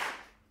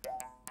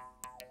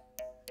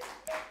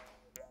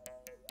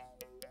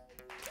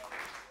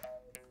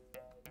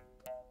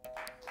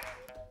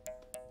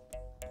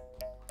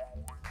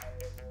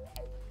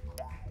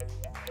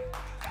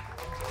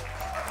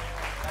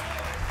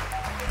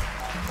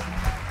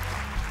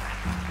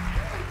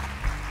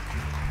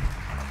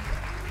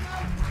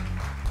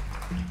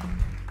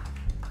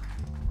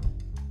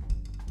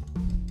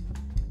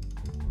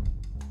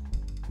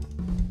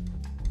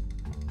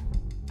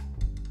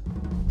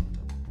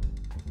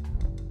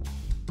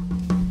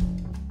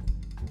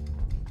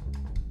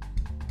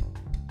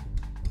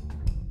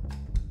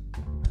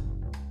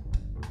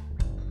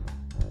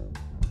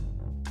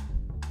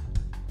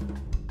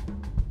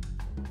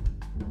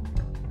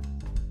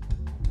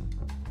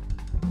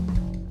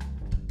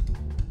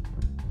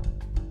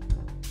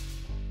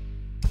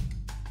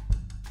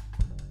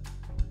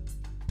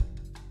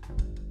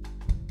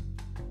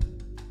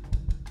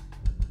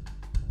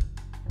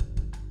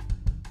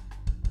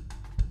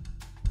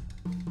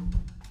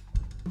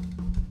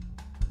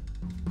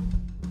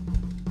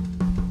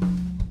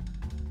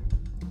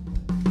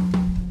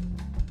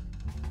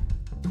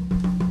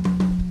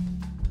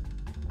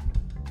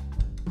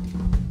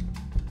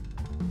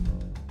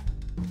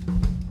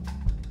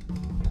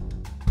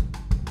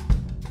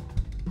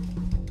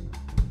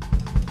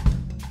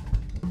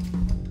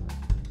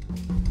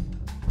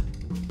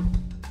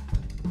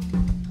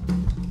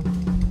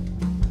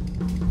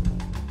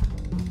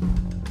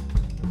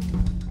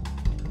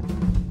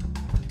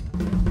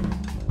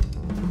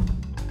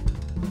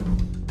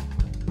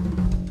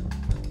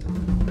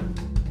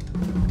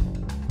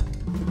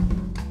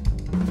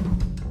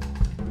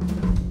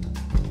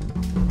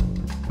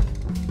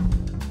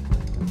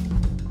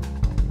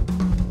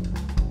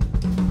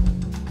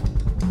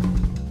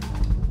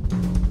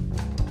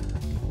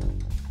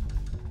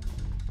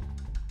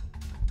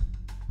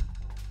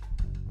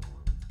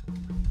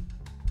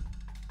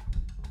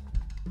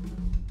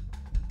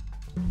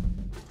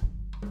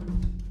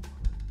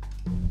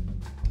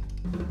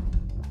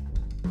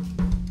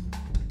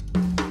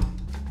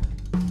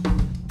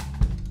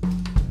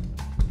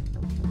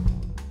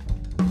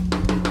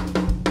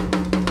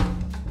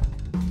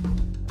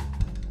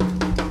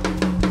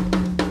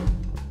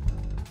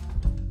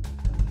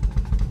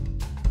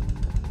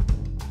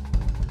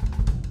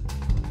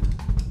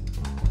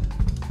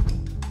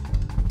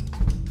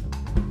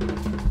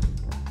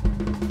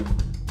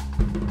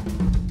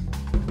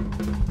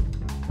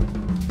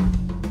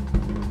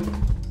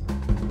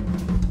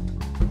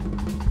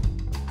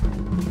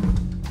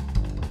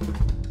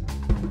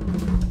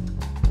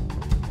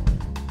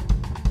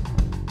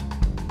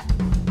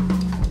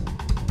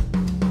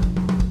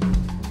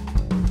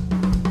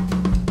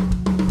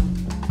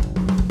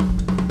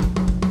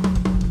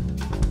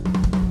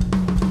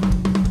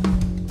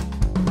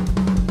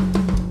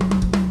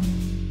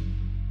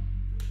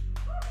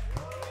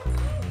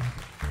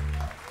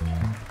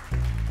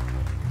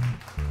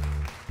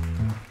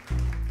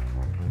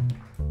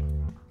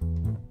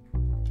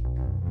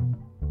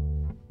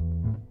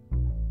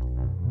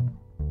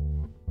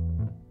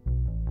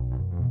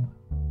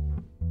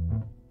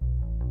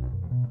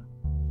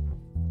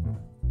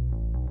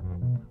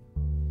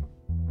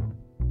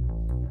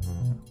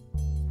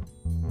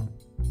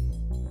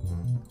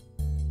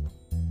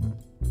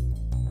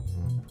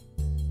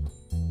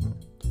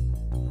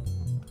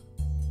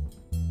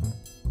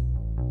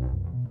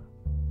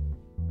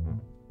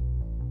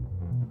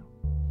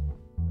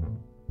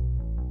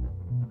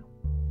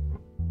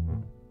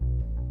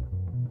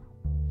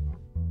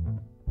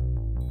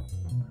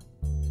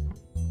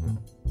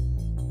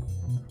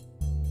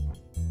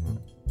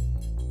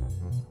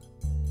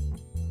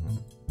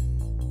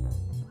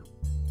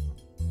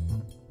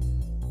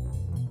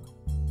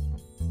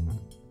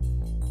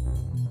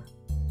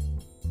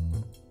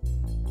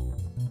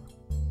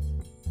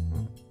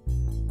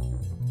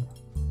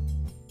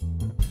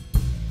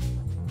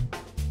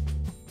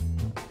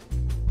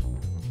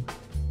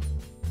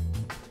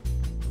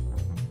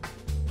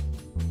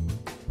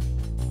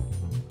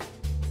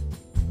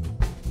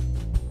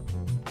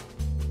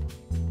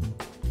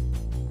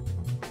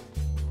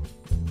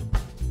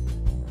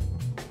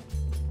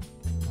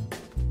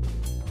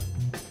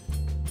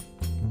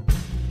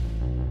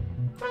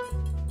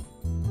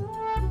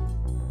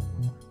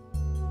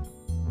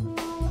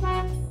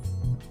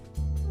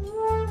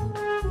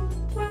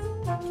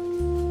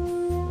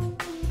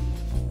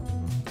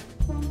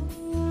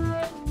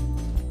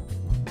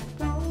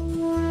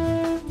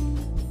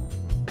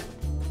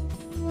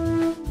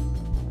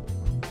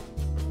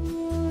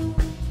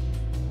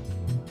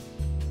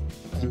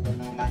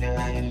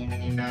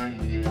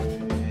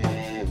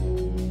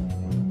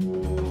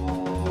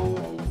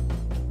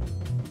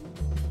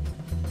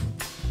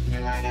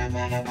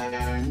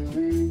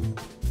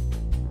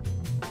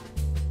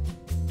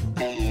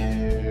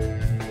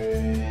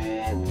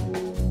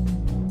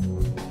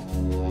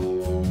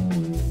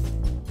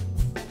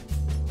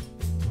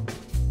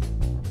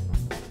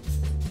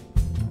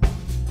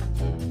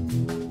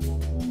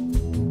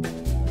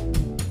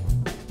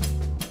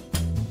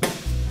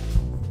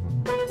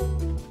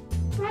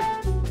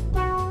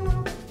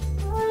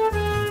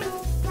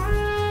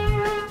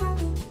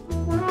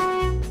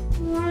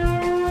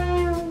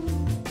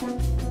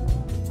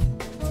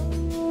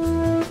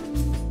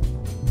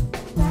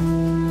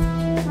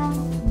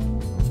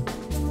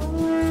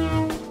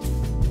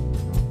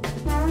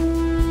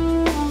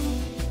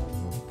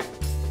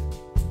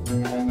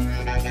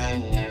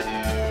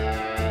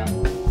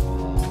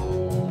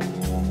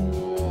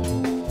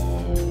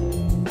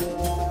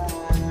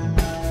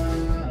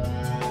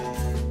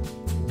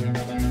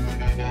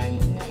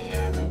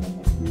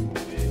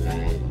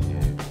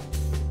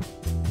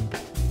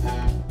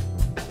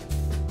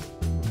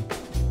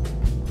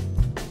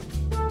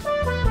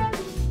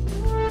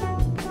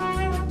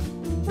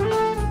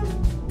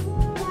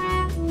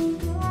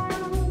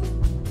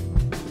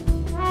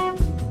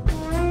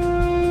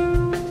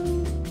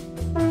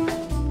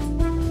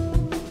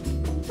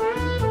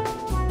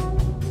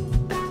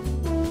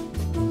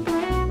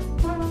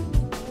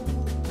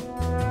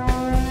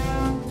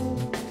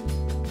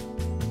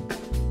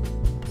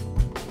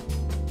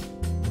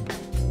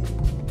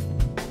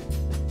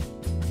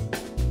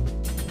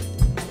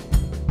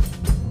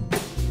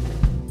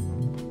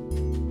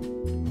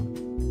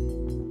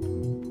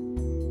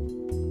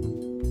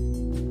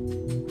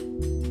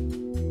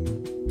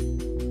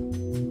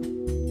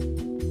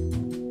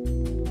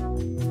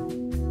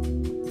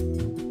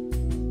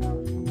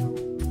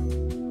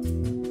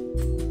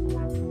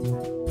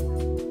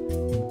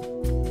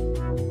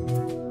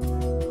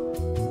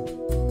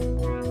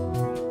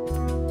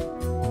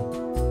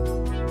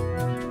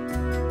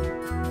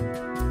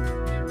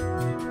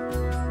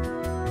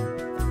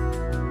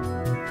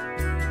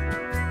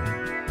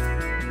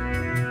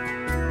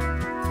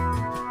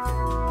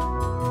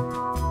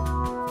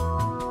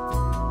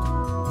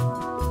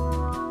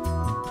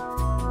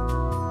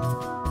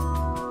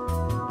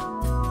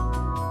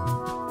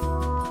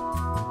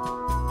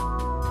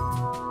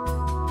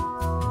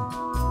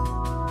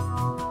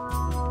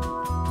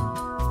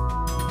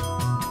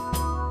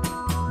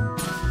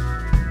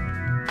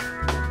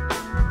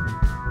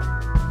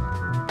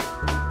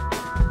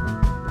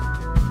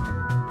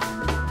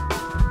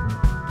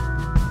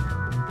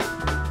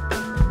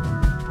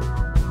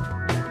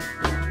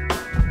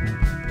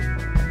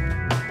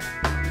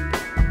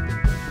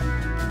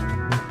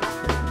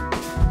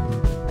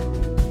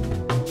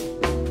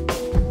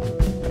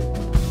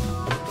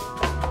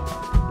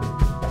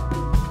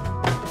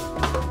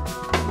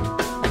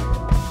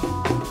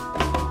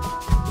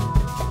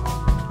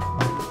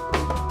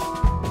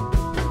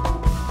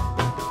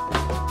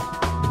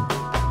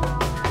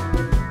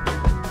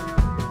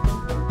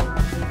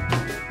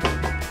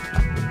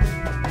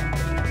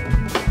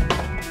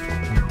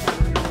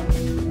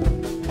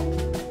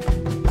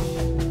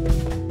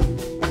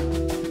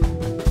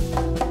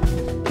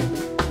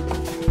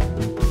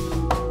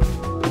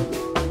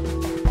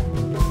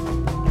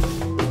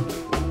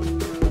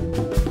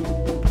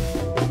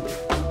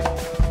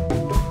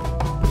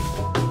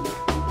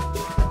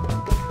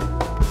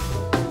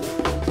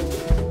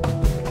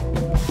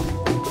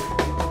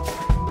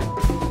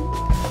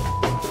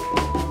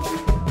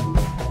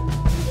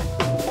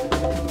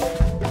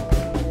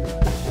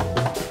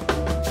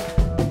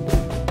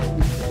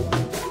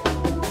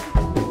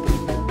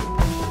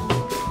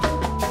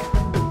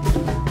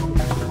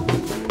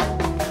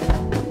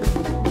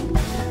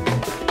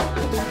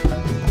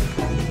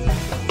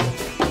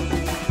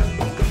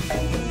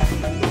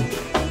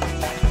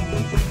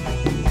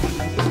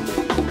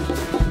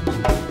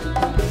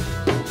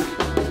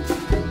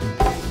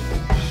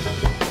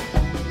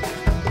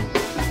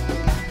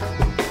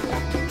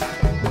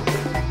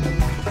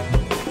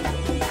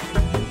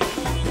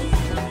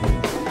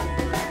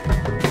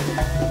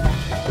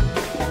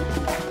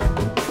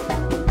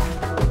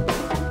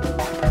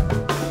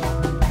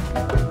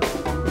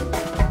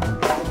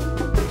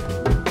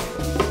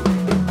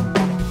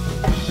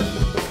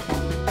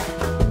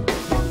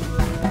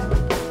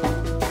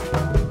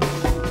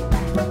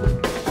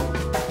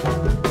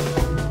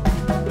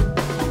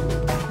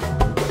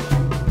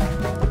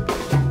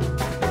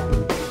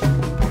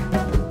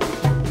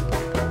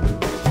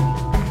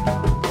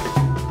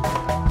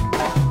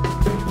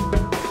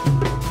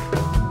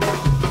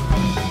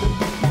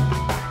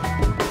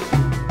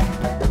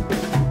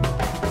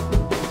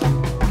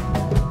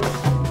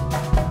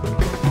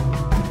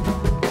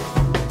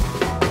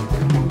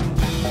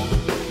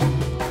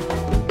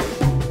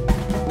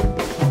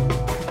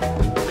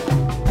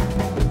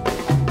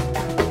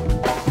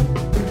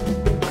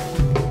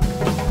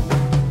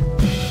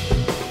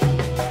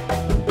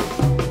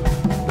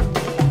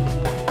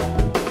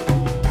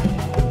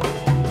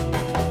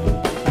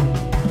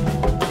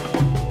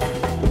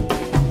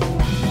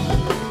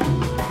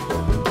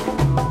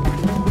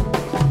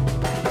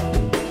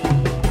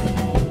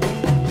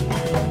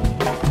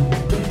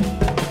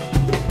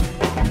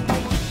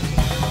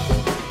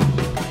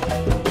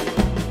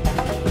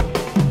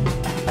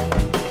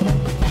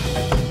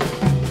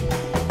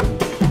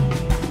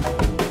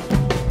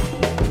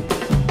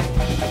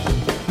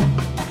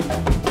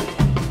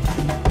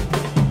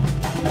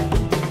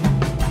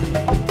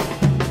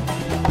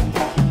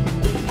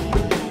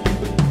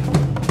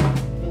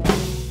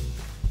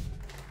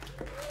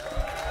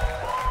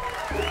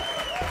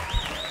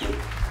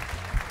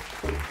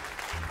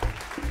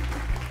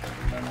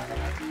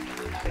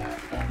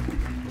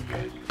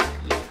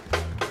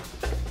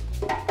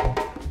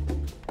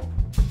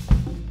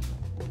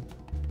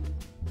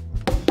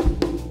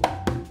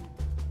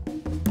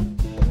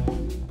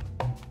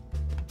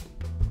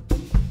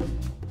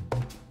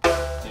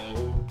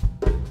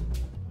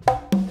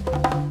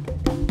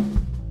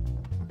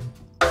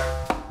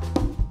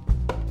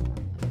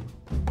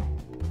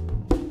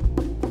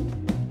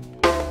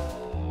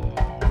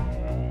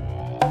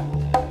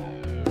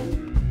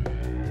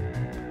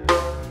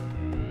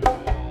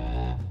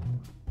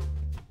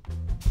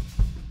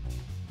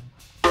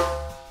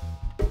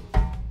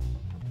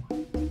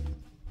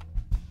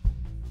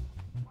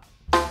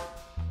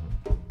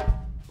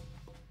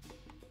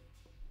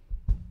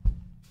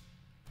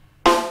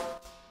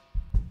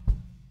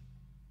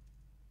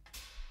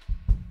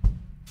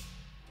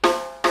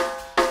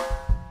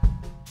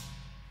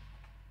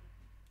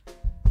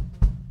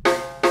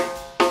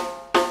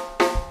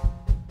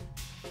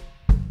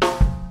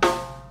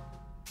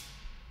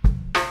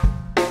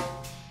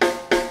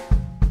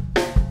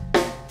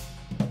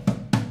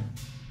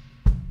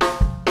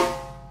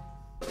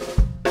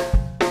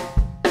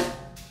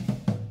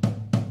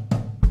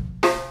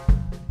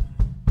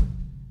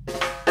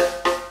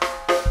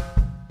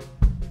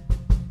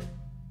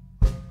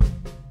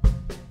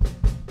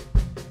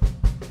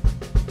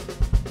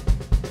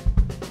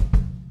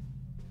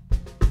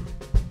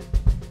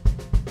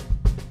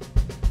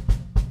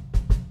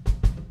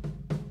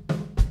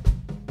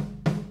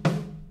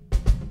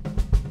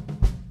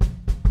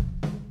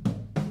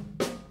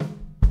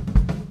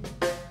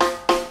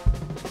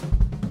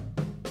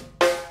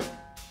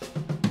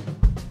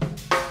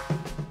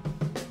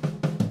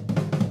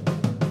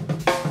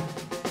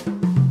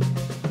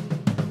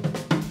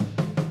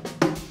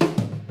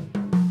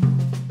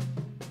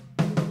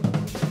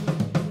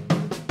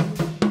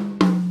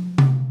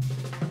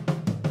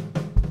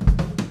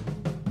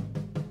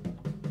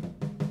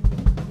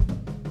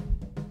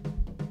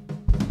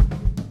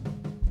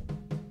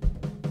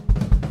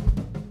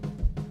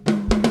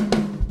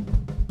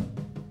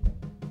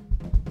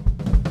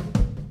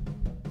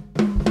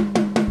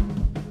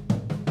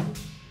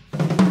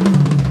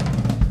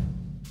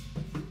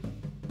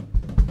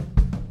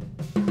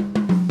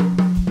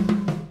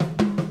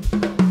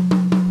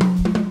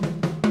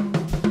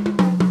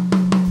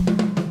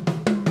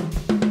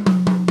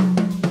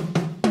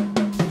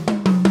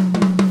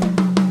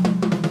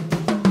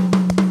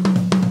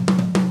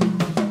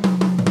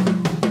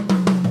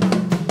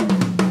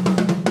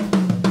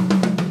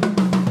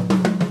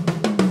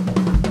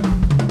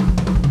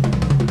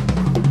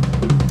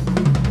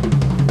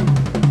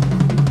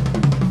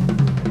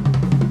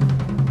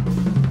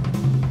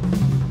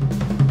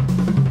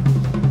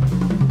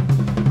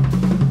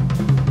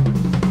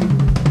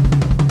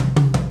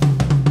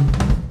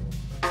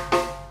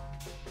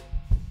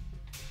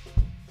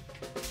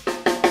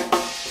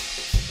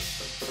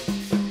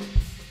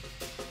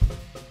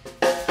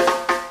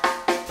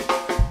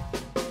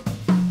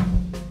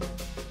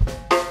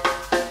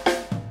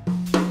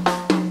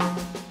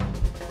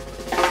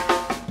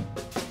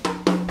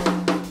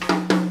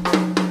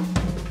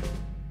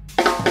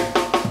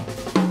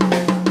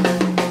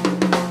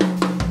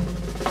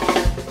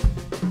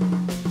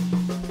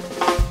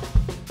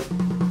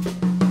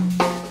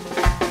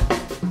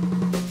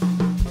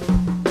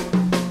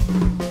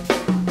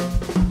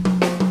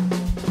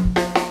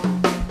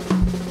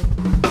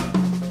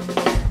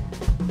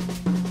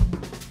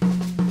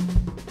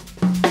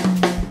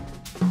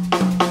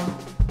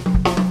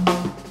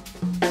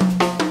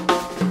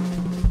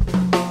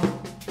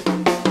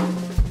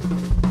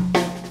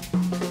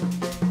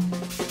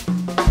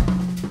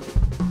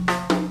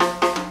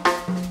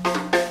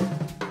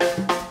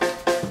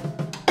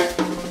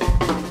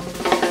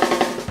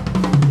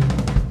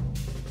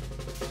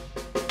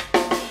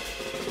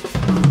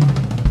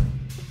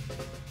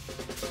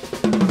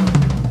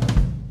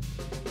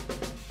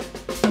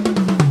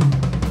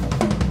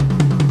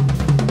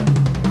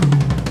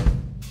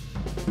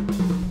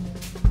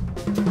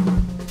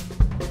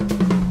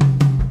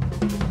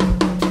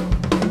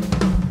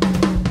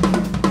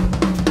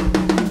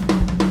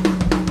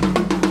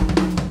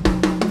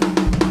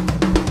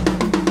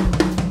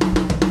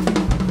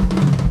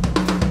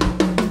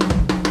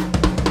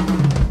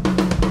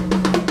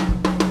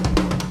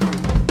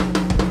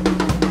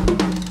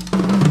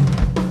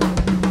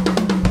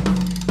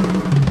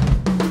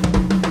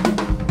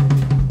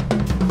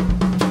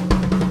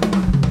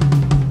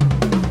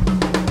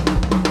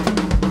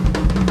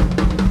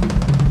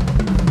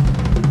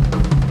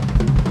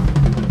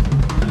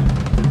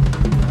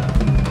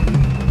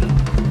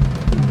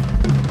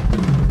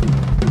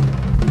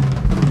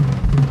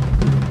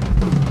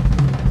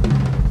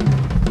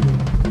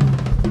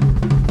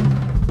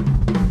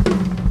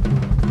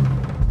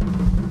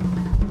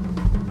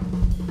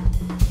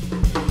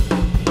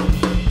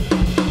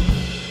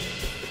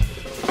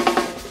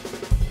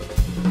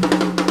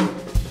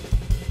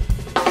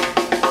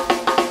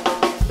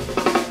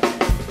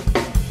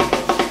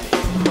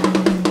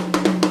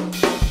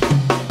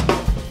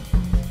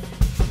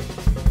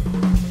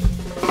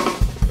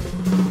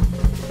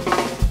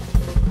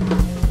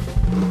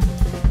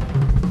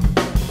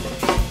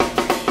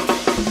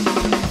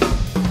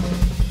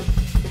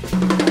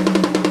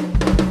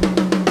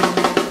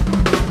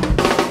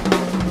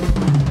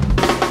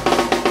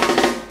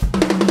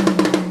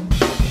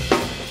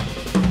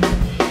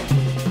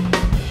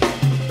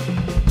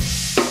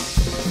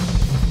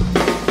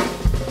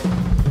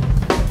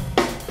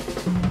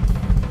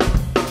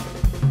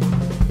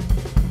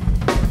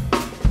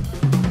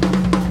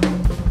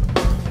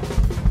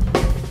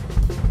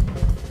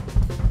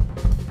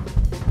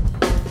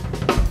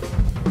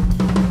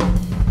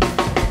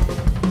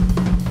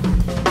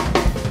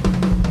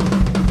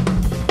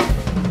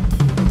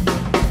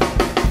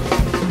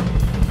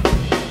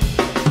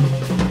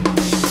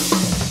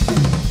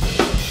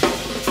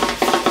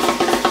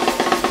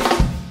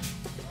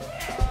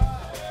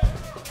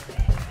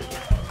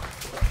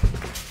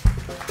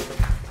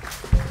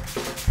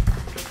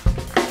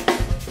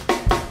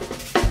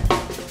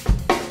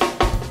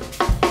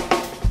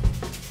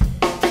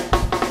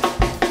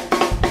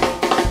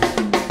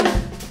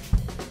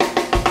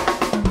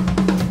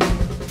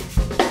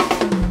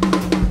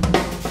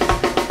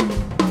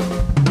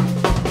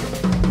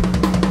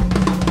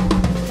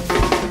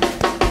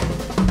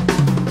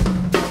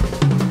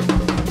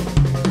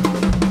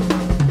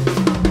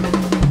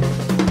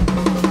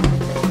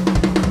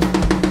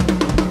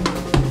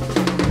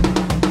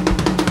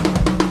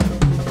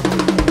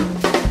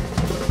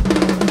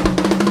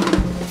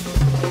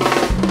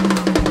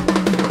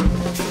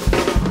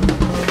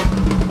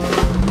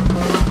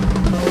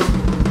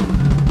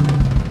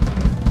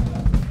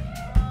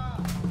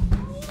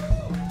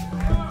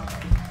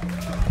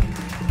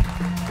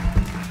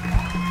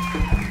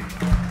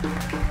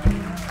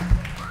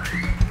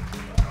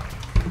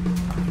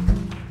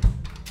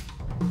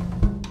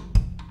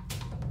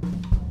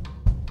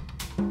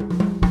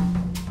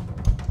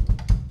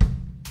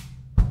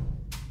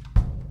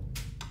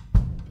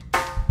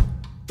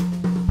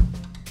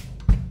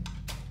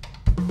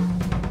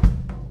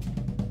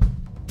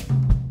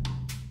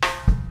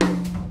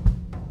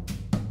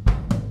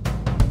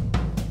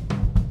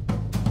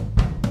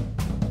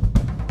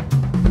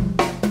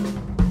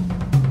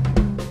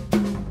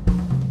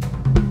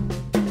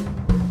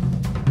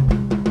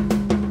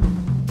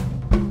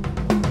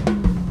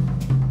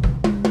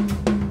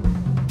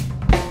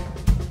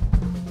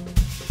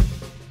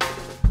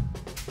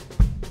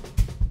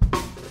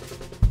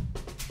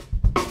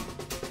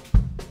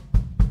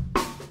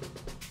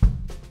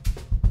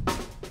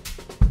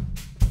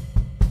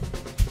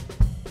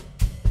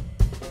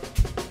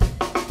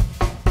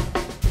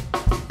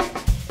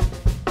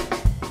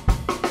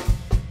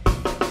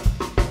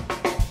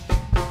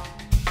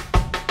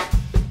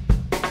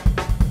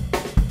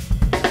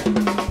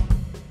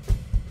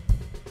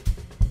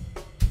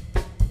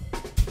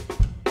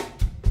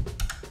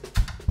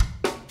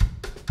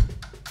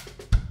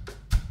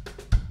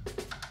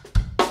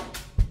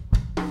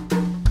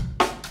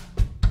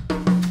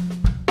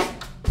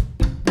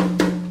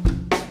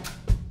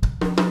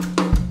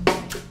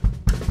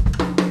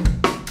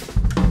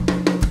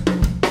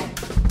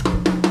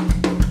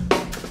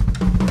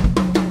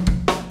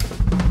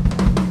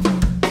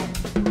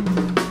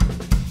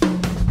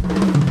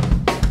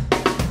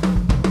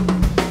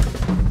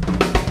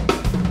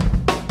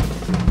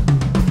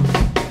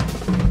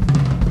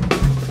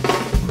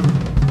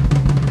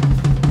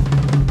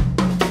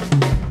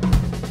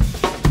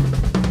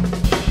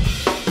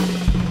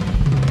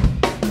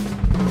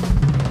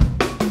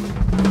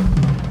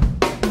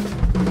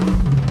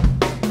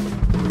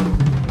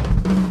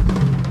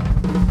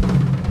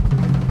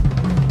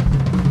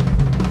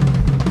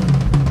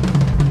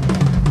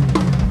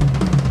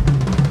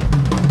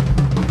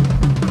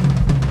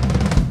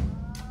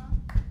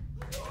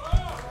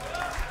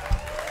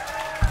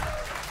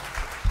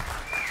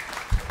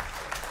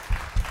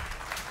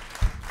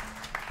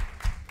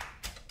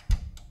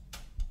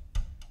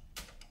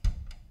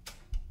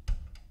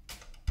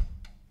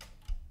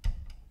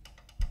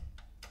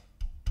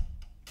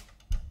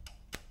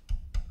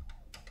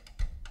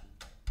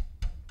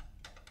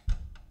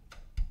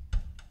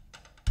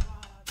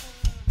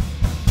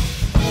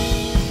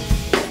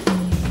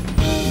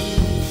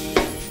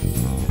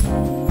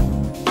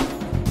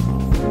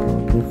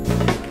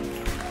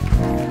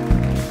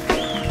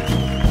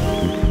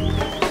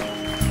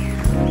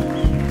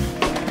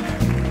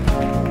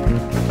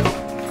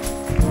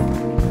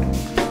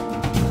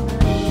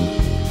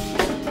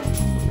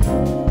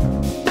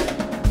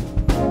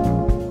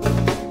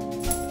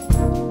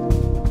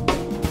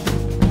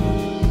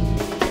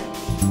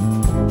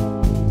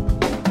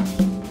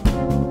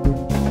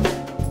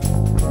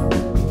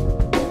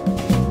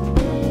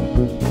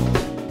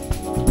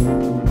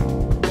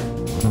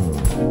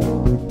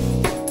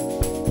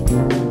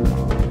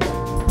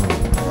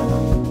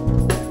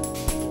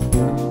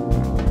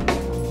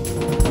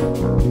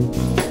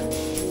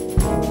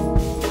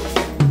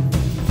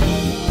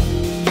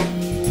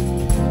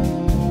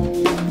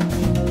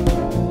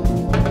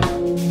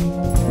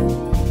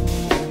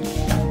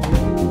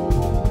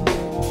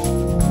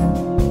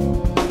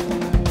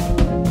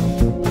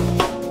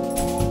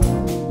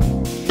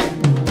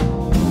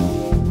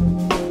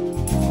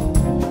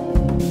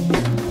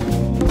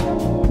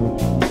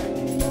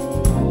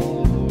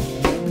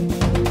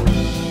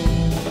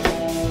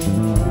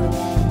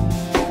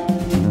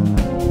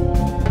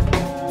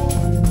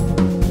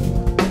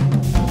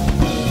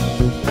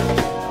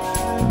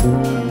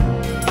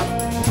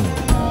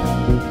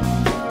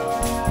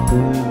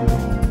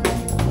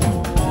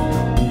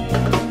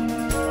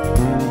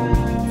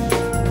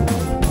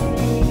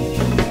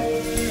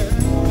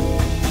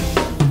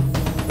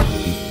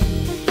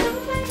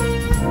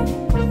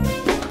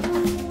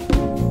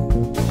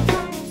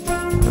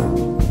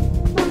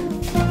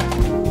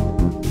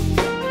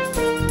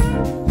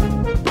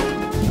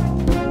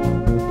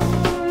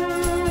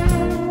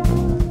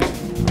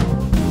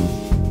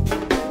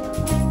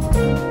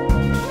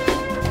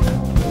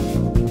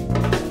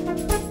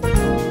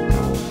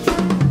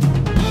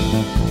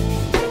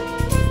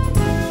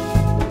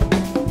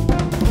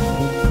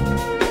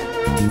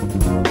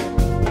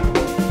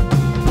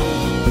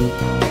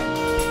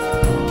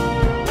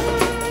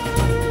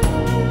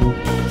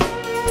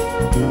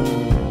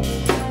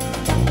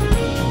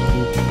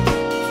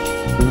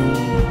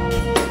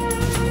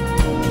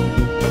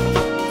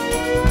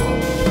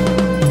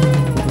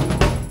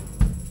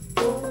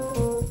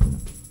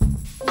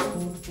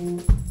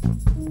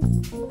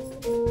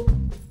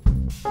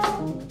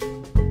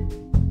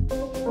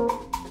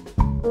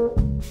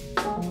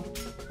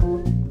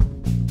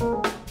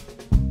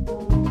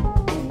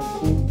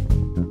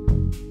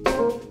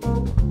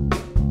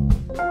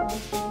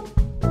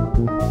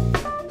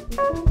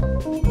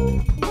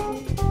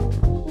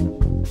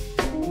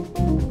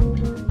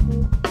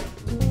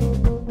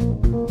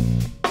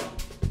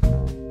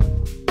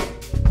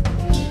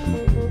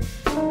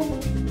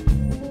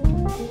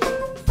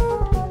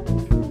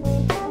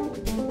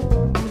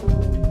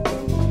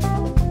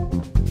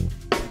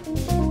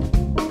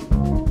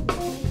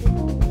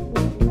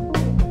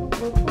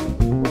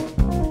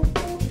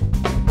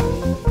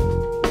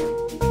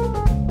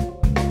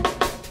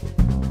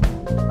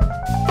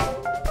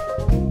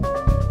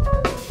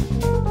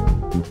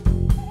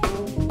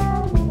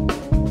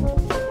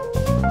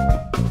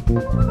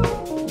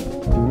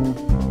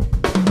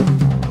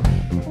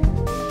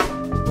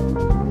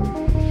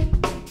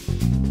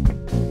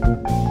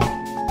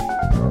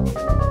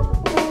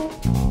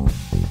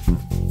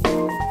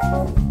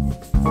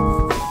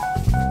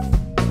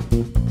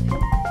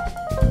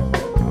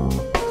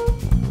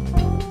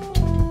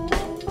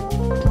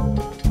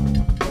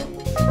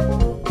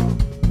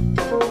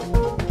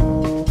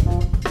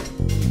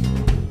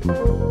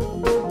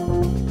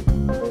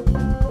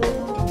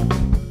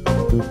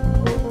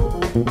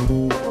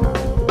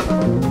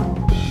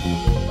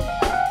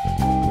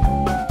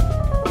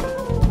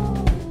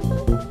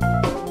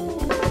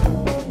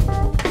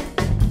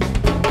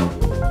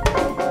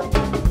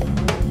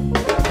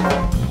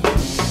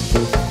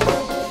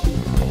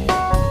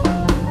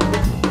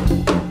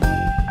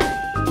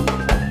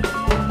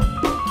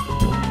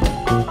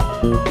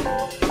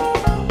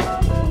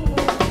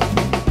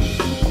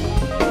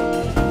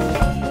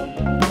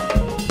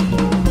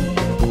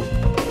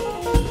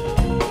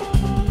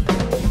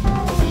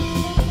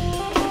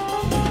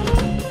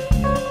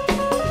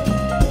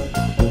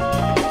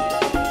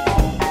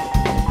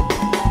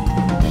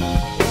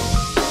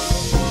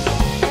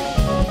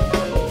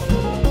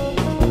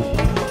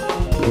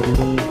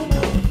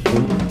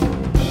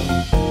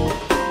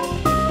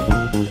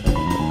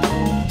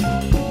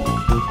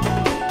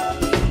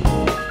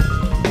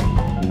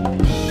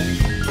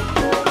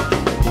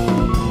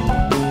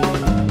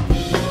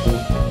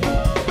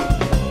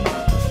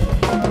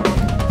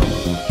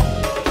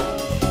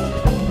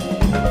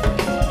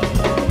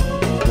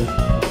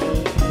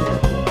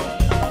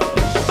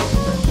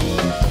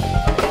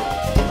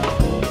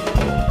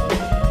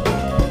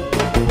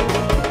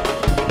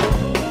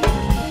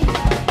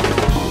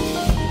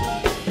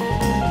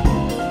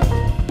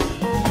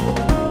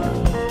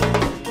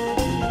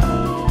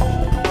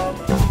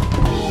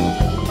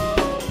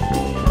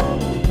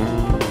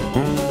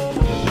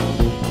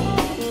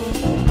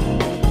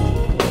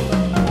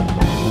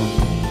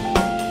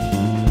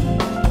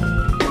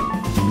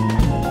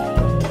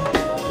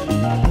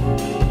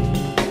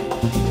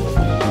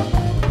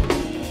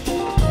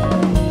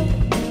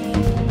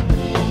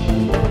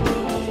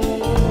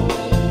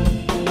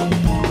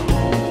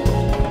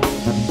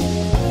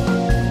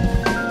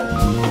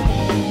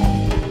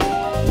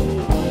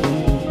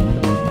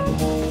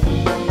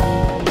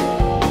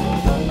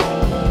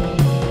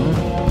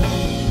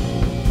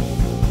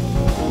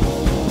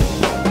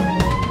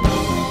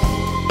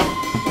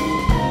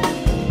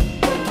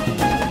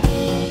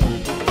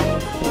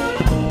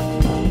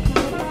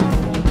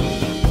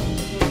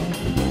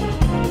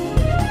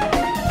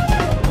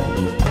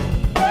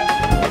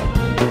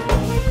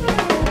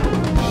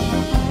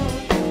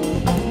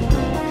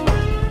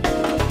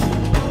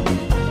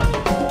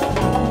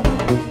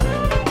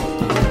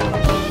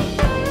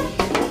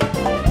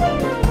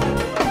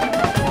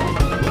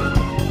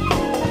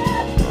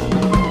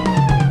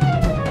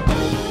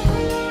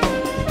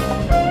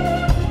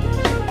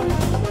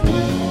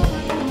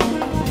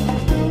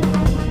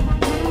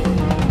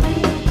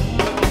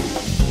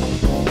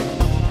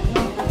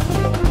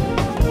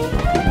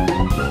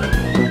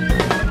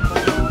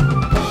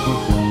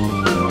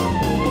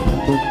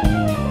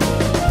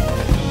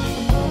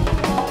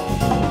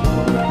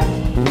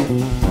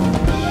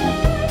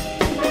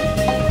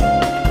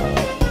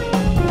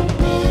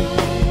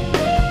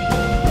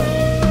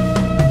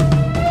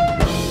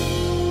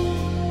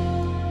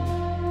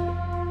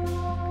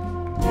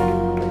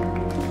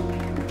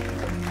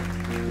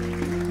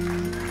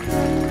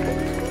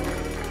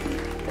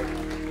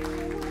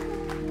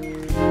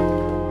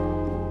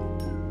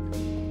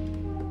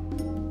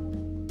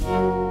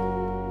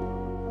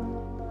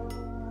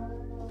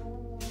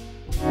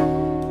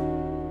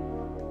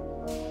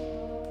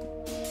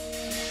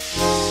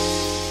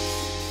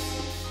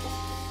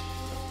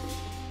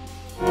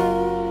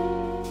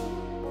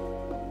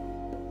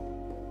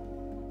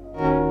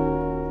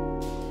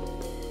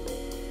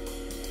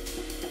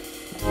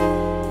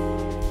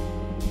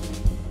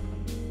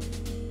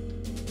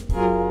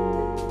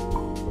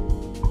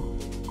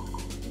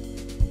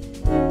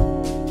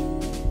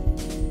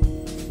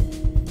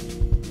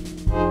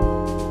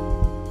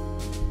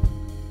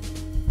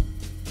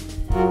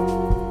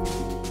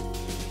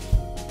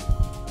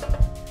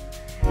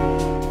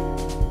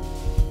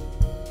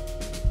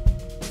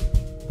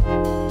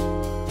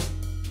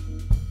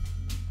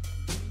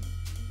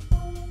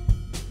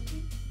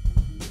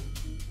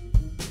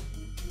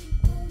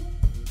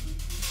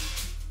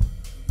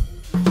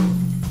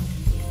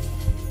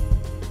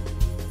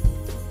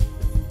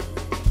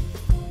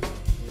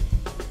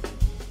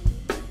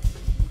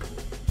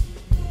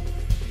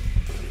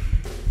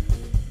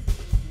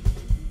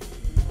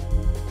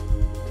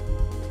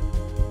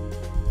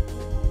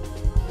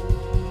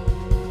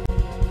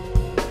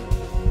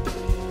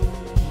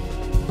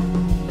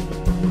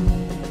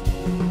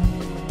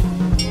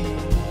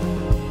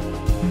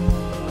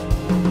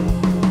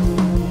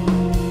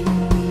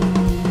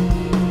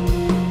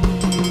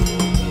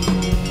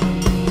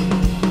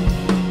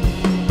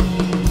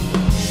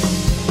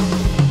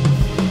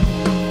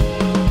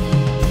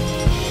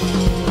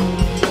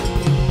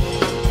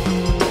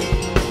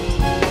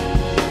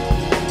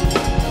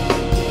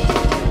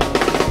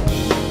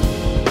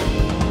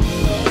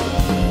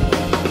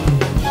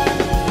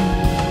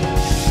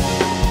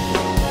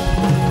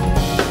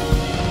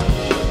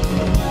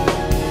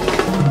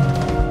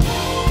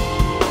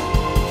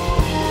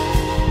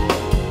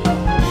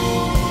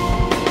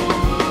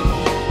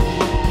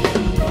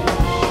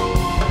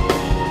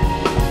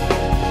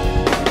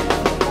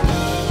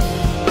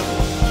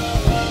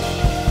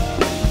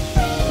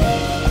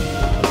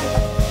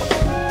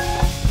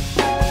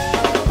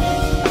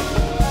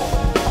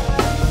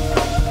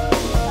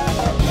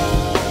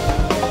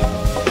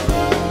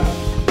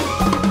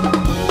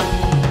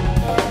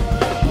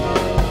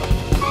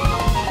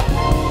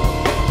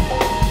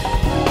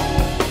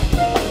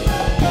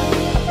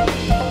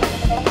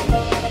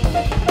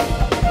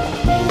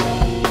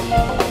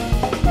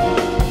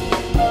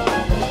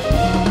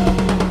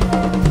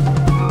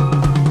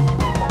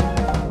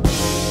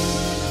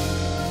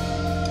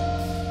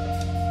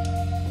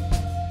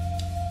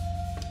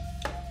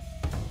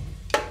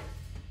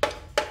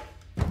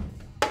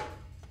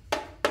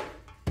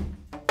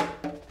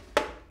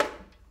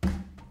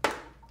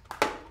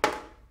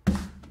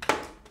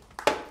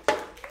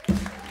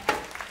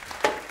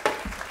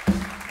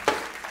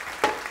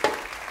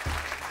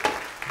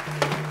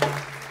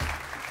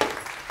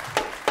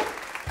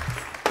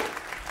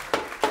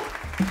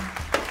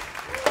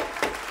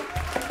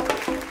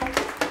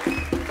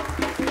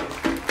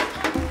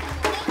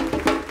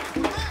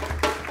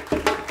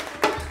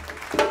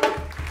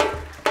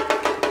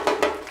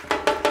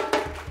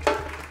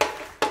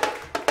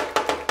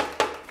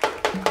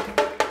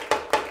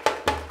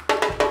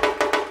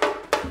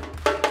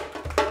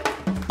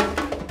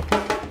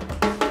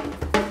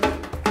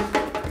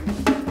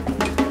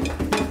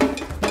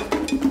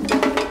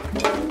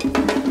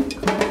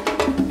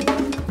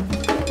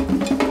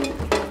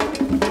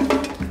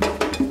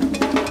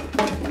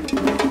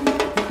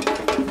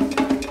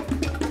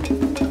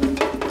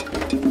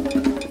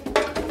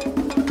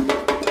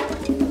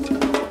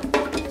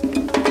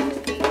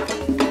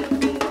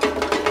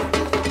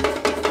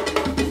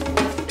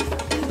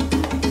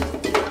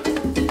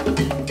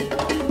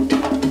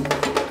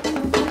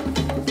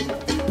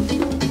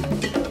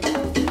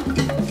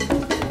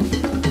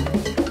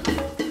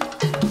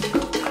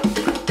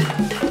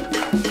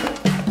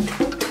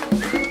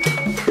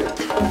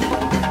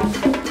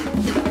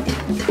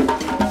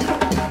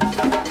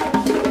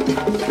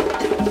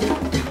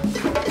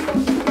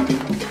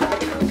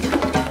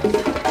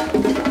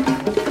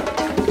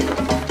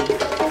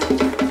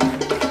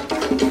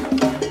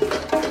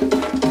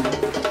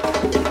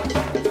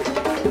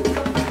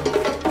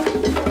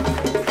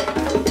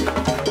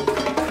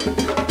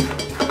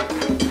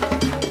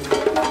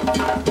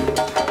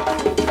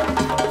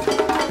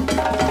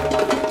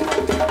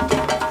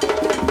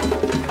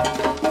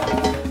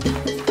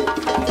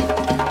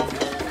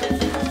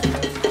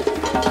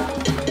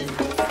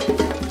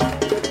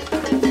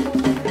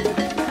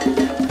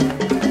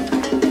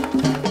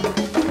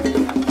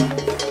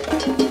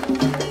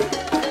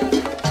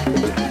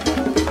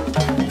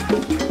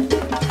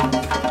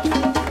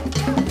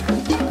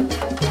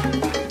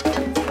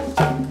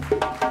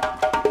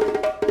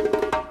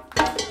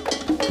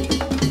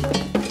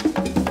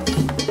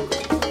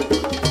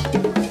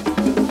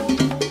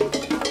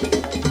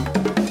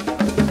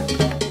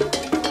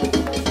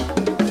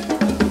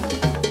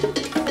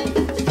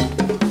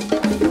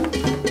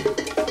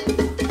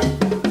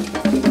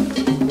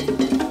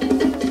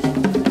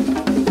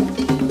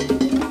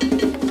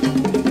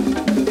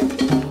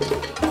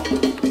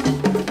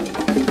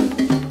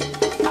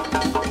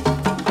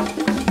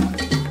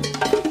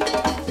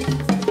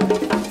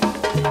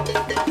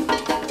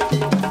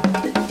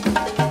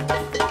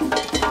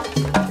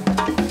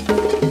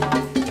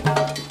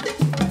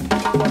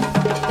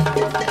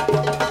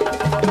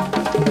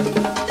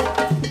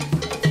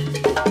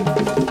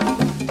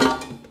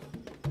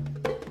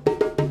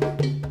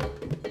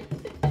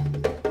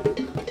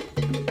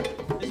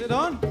it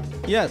on?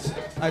 Yes,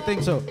 I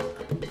think so.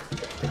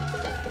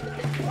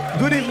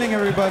 Good evening,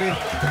 everybody.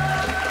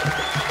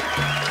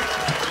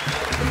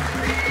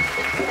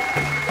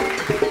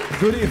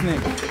 Good evening.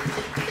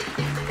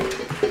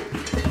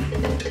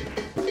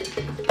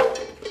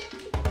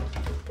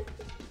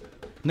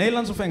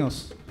 Nederlands of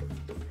Engels?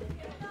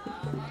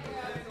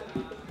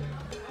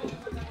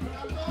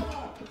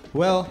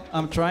 Well,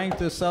 I'm trying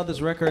to sell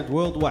this record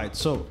worldwide,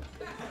 so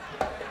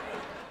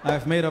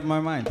I've made up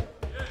my mind.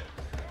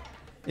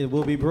 It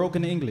will be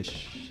broken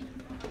English.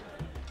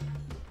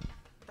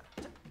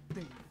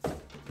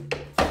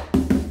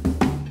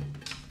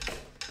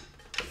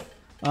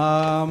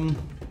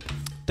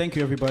 Thank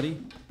you,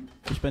 everybody,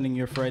 for spending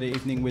your Friday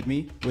evening with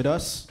me, with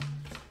us.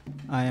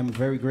 I am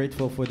very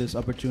grateful for this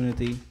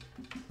opportunity.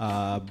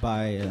 Well,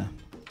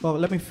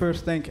 let me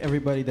first thank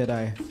everybody that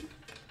I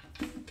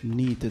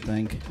need to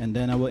thank, and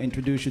then I will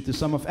introduce you to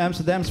some of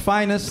Amsterdam's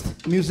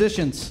finest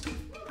musicians.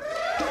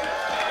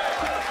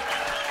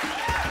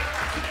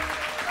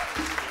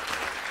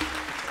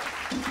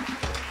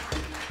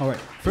 All right,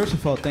 first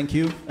of all, thank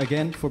you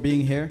again for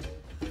being here.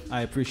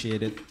 I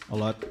appreciate it a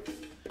lot.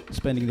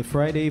 Spending the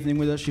Friday evening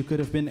with us. You could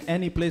have been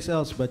any place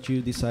else, but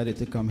you decided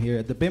to come here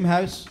at the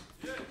Bimhuis.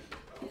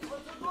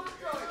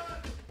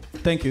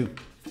 Thank you.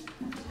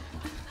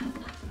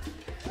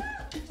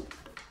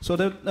 So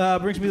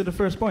that brings me to the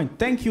first point.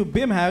 Thank you,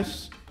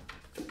 Bimhuis,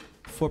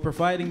 for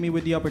providing me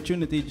with the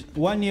opportunity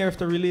 1 year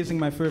after releasing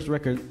my first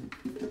record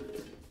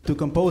to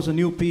compose a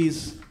new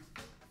piece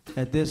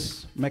at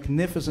this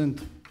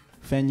magnificent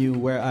venue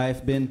where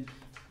I've been.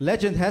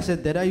 Legend has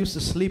it that I used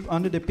to sleep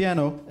under the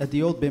piano at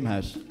the old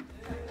Bimhuis.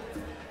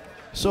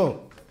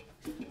 So,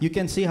 you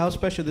can see how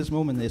special this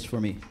moment is for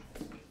me.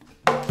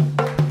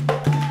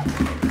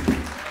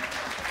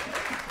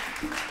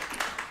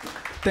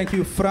 Thank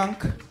you,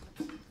 Frank.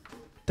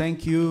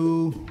 Thank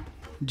you,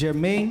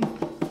 Jermaine.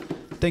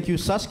 Thank you,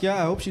 Saskia.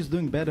 I hope she's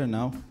doing better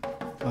now.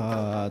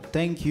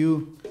 Thank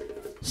you,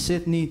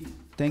 Sydney.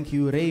 Thank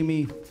you,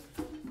 Remy.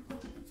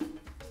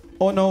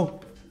 Ono,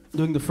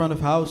 doing the front of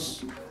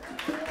house.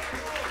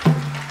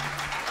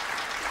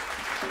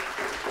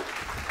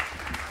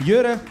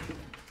 Jure,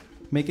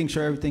 making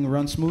sure everything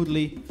runs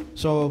smoothly.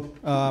 So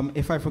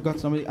if I forgot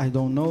somebody, I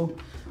don't know.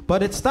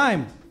 But it's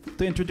time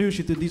to introduce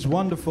you to these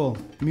wonderful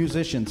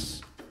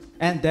musicians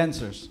and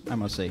dancers, I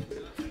must say.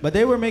 But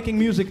they were making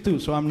music too,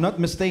 so I'm not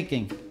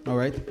mistaking, all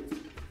right?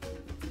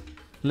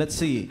 Let's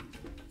see.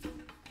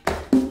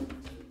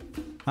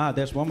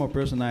 There's one more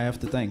person I have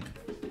to thank.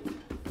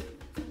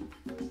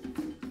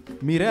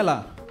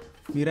 Mirella.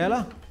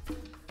 Mirella?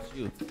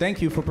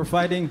 Thank you for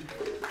providing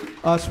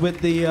us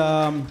with the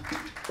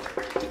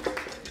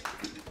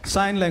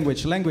sign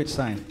language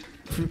sign.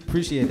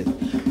 Appreciate it.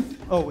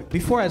 Oh,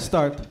 before I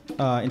start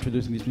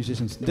introducing these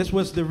musicians, this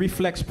was the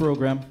REFLEX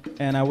program,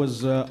 and I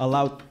was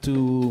allowed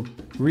to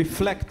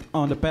reflect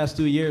on the past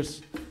 2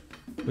 years,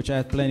 which I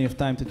had plenty of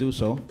time to do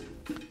so.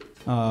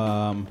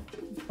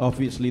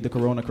 Obviously, the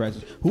Corona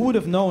crisis. Who would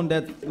have known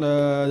that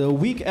the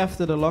week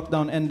after the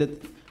lockdown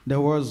ended, there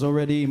was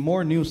already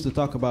more news to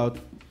talk about.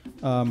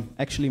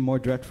 Actually, more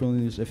dreadful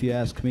news, if you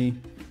ask me.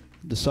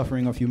 The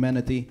suffering of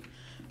humanity.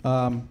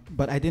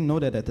 But I didn't know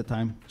that at the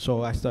time,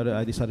 so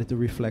I decided to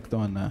reflect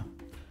on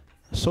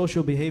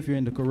social behavior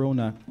in the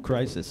Corona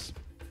crisis.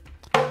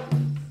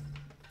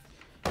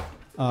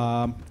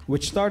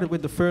 Which started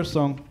with the first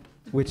song,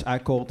 which I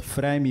called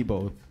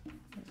Vrijmibo.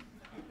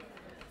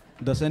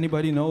 Does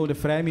anybody know the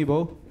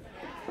Vrijmibo?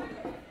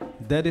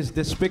 That is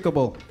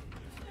despicable.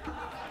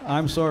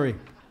 I'm sorry.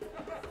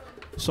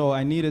 So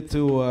I needed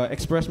to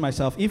express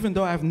myself, even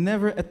though I've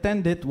never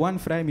attended one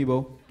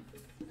Vrijmibo.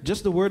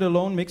 Just the word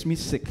alone makes me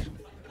sick.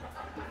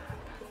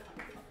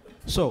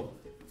 So,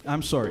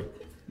 I'm sorry.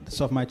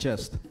 It's off my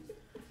chest.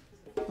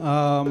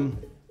 And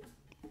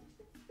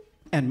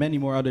many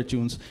more other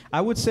tunes.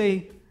 I would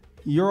say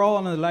you're all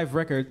on a live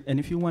record, and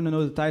if you want to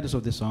know the titles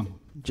of this song,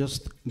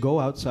 just go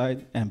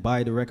outside and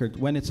buy the record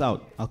when it's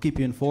out. I'll keep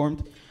you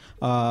informed.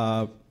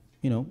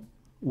 You know,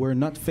 we're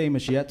not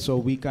famous yet, so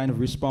we kind of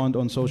respond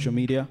on social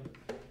media.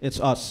 It's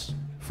us,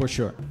 for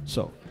sure.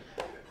 So,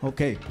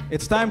 okay,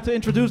 it's time to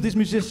introduce these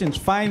musicians,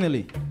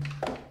 finally.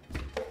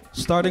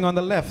 Starting on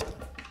the left.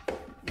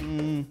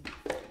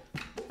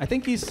 I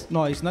think he's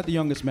not the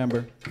youngest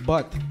member,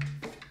 but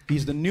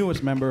he's the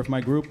newest member of my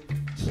group,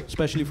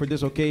 especially for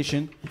this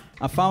occasion.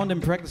 I found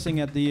him practicing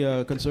at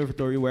the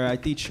conservatory where I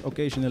teach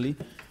occasionally.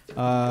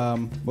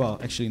 Well,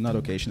 actually not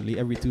occasionally,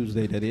 every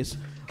Tuesday that is.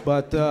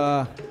 But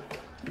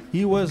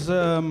he was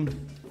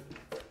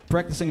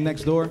practicing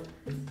next door.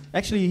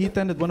 Actually, he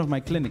attended one of my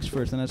clinics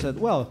first, and I said,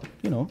 well,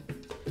 you know,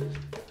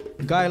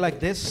 a guy like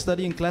this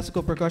studying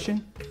classical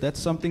percussion, that's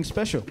something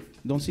special.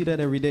 Don't see that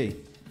every day.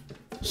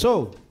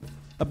 So,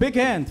 a big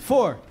hand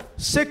for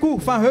Sekou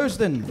van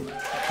Heusden.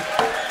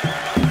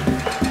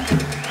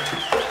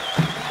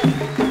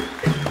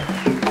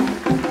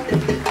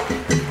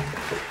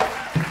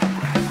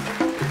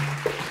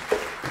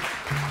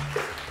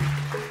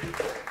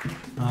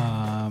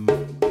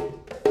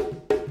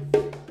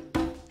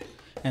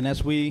 And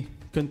as we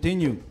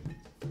continue,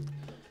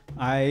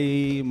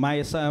 My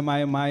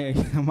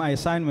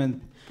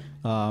assignment,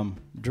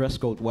 dress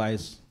code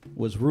wise,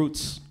 was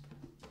roots.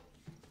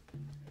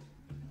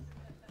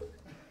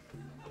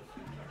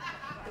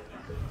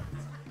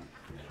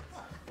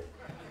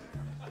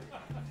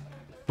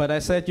 But I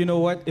said, you know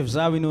what? If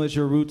Zawinu is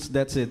your roots,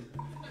 that's it.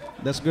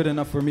 That's good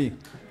enough for me.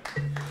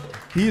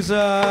 He's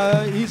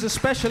a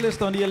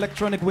specialist on the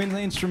electronic wind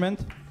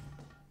instrument,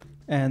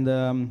 and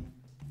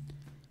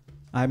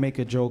I make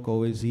a joke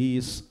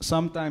always.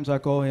 Sometimes I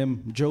call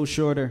him Joe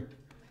Shorter.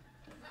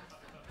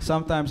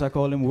 Sometimes I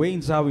call him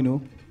Wayne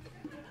Zawinu.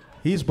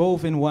 He's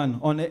both in one.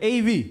 On the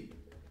AV,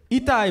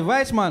 Itai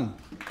Weismann.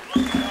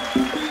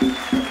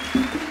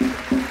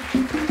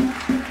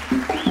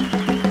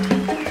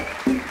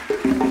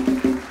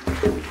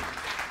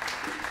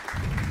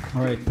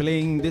 All right,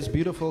 playing this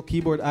beautiful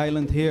keyboard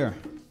island here.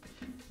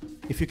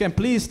 If you can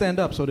please stand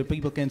up so the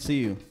people can see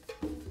you.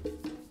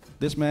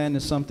 This man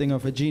is something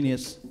of a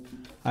genius,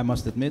 I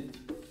must admit.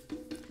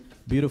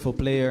 Beautiful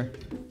player,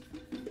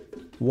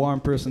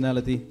 warm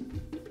personality,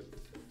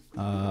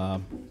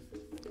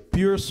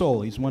 pure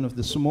soul. He's one of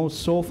the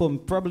most soulful,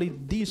 probably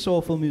the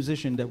soulful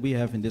musician that we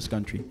have in this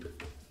country.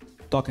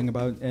 Talking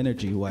about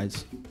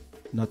energy-wise,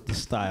 not the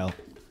style.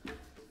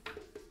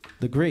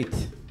 The great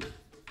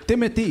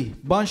Timothy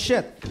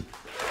Banchet.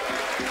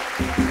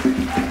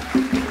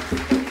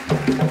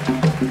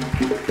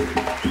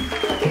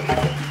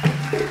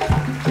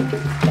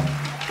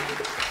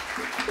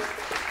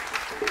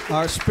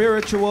 Our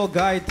spiritual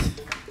guide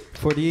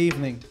for the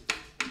evening.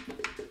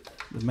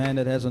 The man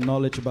that has a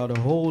knowledge about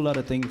a whole lot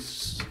of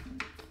things,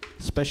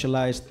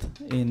 specialized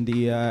in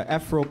the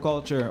Afro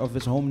culture of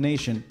his home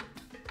nation.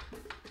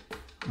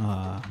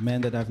 A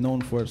man that I've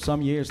known for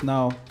some years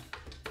now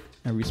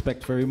and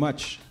respect very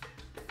much.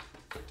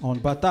 On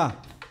Bata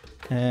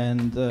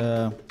and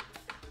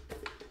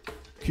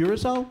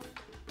Curacao,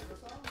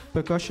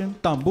 percussion,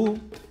 tambour,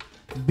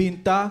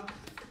 binta,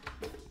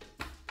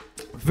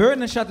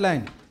 Vernon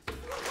Chatlein.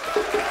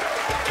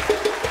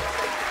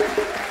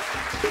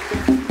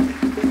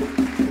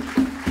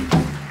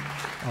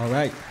 All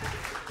right,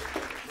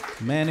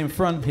 man in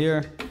front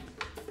here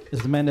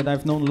is the man that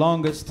I've known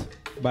longest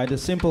by the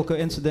simple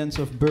coincidence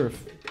of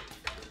birth.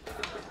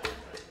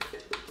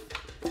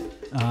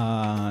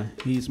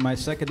 He's my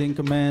second in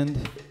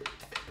command,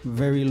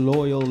 very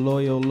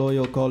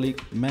loyal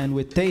colleague, man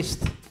with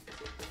taste,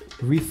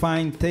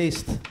 refined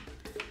taste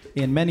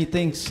in many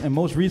things, and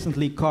most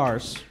recently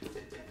cars.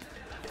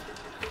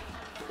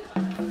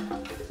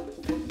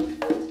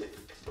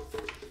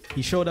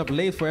 He showed up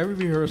late for every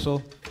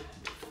rehearsal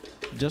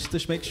just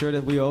to make sure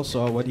that we all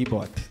saw what he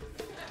bought.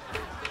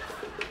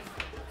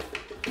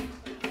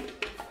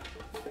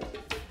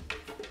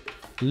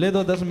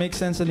 Little doesn't make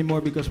sense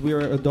anymore because we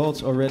are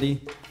adults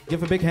already.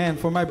 Give a big hand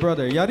for my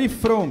brother, Yariv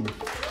Vroom.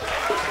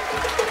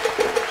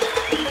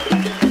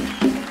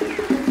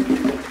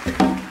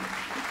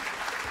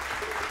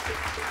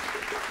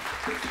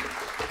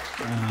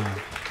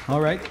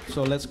 All right,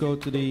 so let's go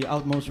to the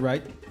outmost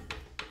right.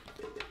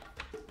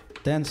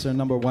 Dancer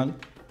number 1.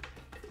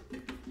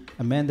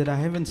 A man that I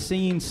haven't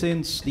seen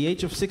since the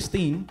age of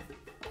 16,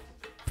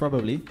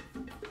 probably.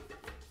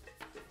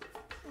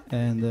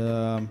 And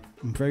I'm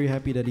very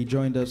happy that he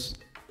joined us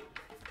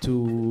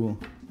to,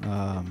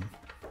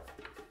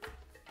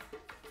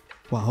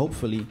 well,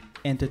 hopefully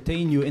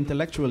entertain you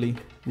intellectually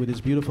with his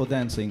beautiful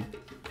dancing.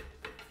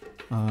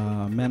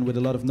 Man with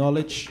a lot of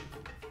knowledge.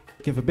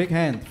 Give a big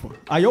hand for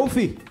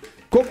Ayaovi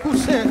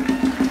Kokousse.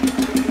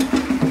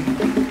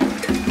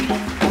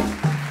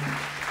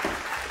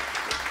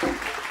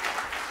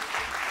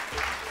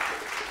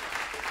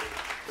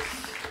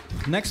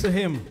 Next to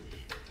him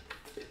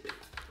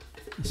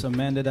is a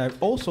man that I've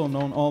also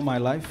known all my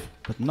life,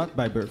 but not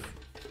by birth,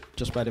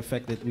 just by the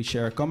fact that we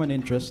share a common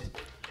interest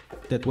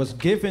that was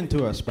given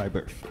to us by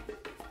birth,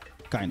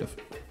 kind of.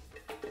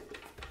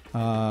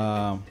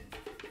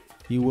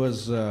 He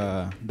was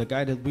the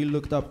guy that we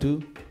looked up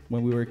to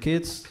when we were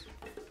kids,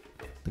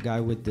 the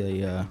guy with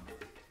the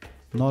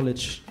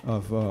knowledge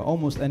of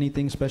almost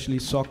anything, especially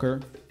soccer,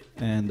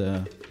 and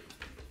a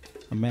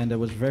man that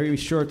was very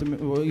sure to,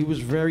 well, he was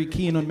very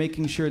keen on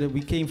making sure that we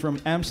came from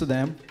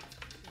Amsterdam.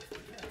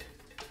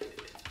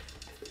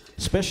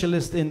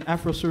 Specialist in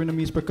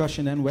Afro-Surinamese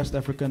percussion and West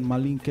African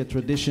Malinke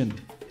tradition.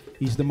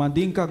 He's the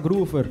Mandinka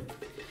groover.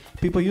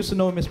 People used to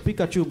know him as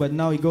Pikachu, but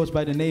now he goes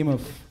by the name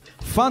of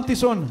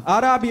Fantison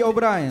Araby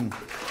O'Brien.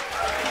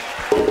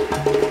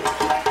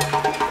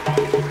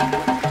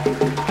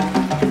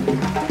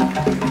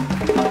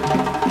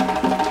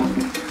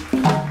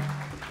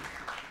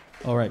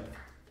 All right.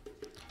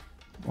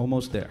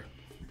 Almost there.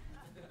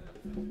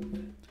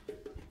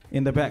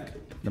 In the back,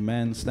 the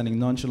man standing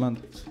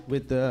nonchalant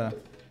with the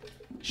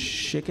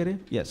shikere.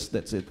 Yes,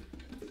 that's it.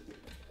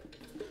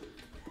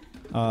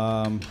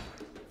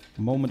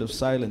 Moment of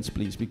silence,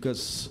 please,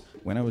 because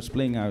when I was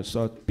playing, I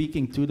saw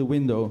peeking through the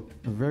window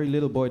a very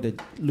little boy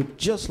that looked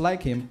just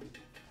like him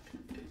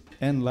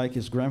and like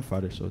his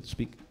grandfather, so to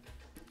speak.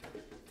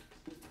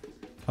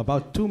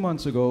 About 2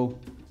 months ago,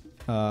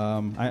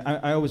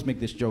 I always make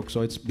this joke,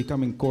 so it's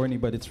becoming corny,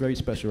 but it's very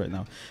special right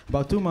now.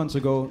 About 2 months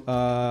ago,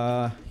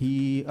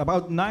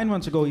 about 9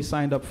 months ago, he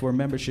signed up for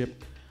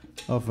membership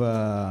of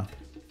a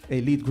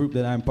lead group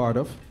that I'm part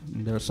of.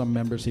 There are some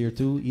members here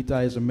too.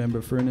 Itai is a member,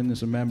 Vernon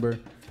is a member.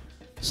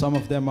 Some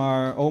of them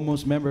are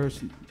almost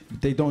members.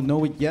 They don't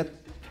know it yet.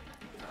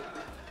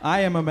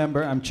 I am a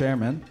member, I'm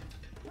chairman.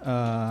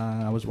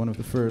 I was one of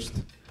the first.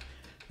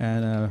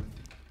 And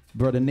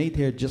Brother Nate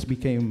here just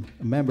became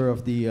a member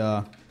of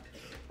the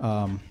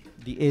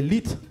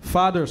Elite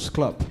Fathers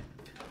Club.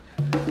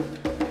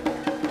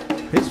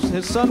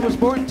 His son was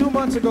born 2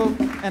 months ago,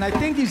 and I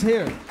think he's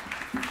here.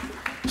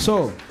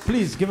 So,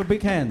 please give a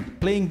big hand,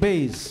 playing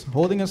bass,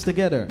 holding us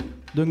together,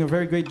 doing a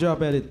very great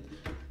job at it.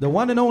 The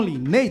one and only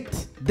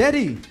Nate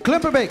Daddy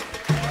Klumperbeek.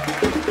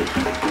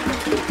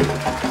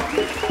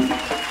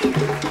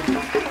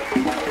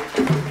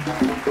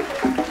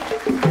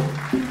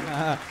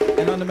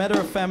 And on the matter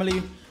of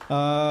family,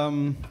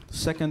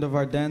 second of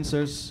our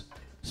dancers,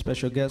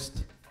 special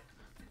guest.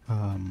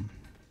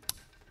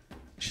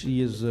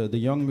 She is the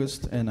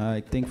youngest, and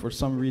I think for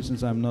some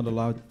reasons I'm not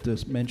allowed to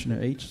mention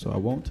her age, so I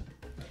won't.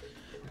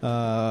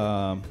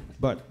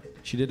 But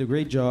she did a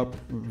great job.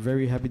 We're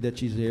very happy that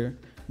she's here.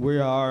 We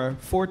are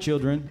 4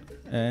 children,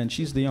 and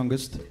she's the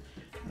youngest.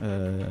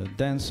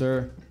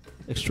 Dancer,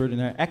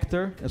 extraordinary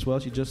actor as well.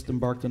 She just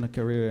embarked on a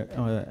career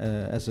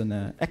as an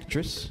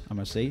actress, I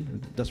must say.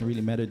 It doesn't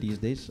really matter these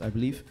days, I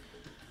believe.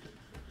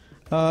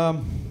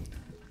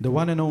 The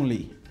one and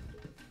only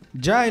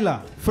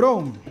Yailah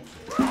Vroom.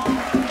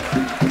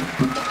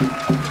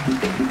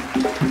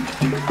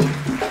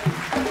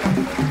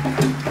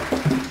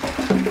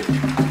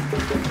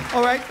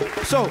 All right,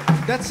 so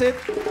that's it.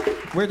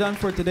 We're done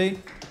for today.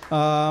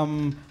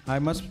 I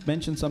must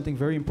mention something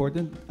very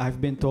important. I've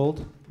been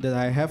told that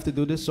I have to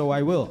do this, so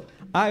I will.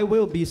 I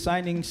will be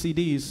signing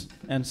CDs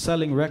and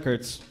selling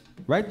records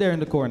right there in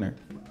the corner.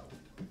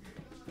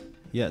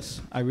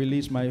 Yes, I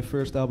released my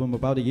first album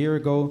about a year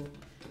ago,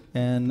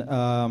 and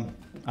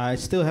I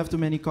still have too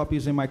many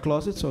copies in my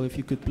closet, so if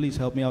you could please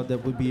help me out,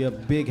 that would be a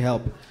big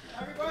help.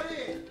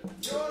 Everybody,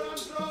 June Yoràn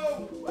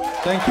Vroom.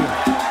 Thank you.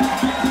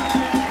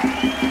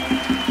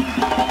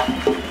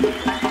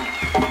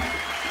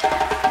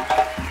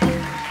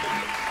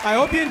 I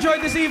hope you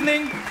enjoyed this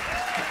evening.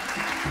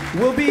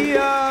 We'll be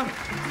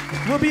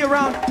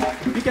around.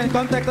 You can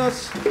contact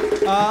us.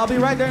 I'll be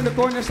right there in the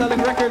corner selling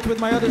records with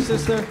my other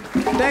sister.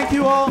 Thank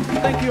you all.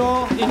 Thank you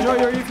all. Enjoy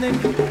your evening.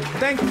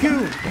 Thank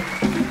you.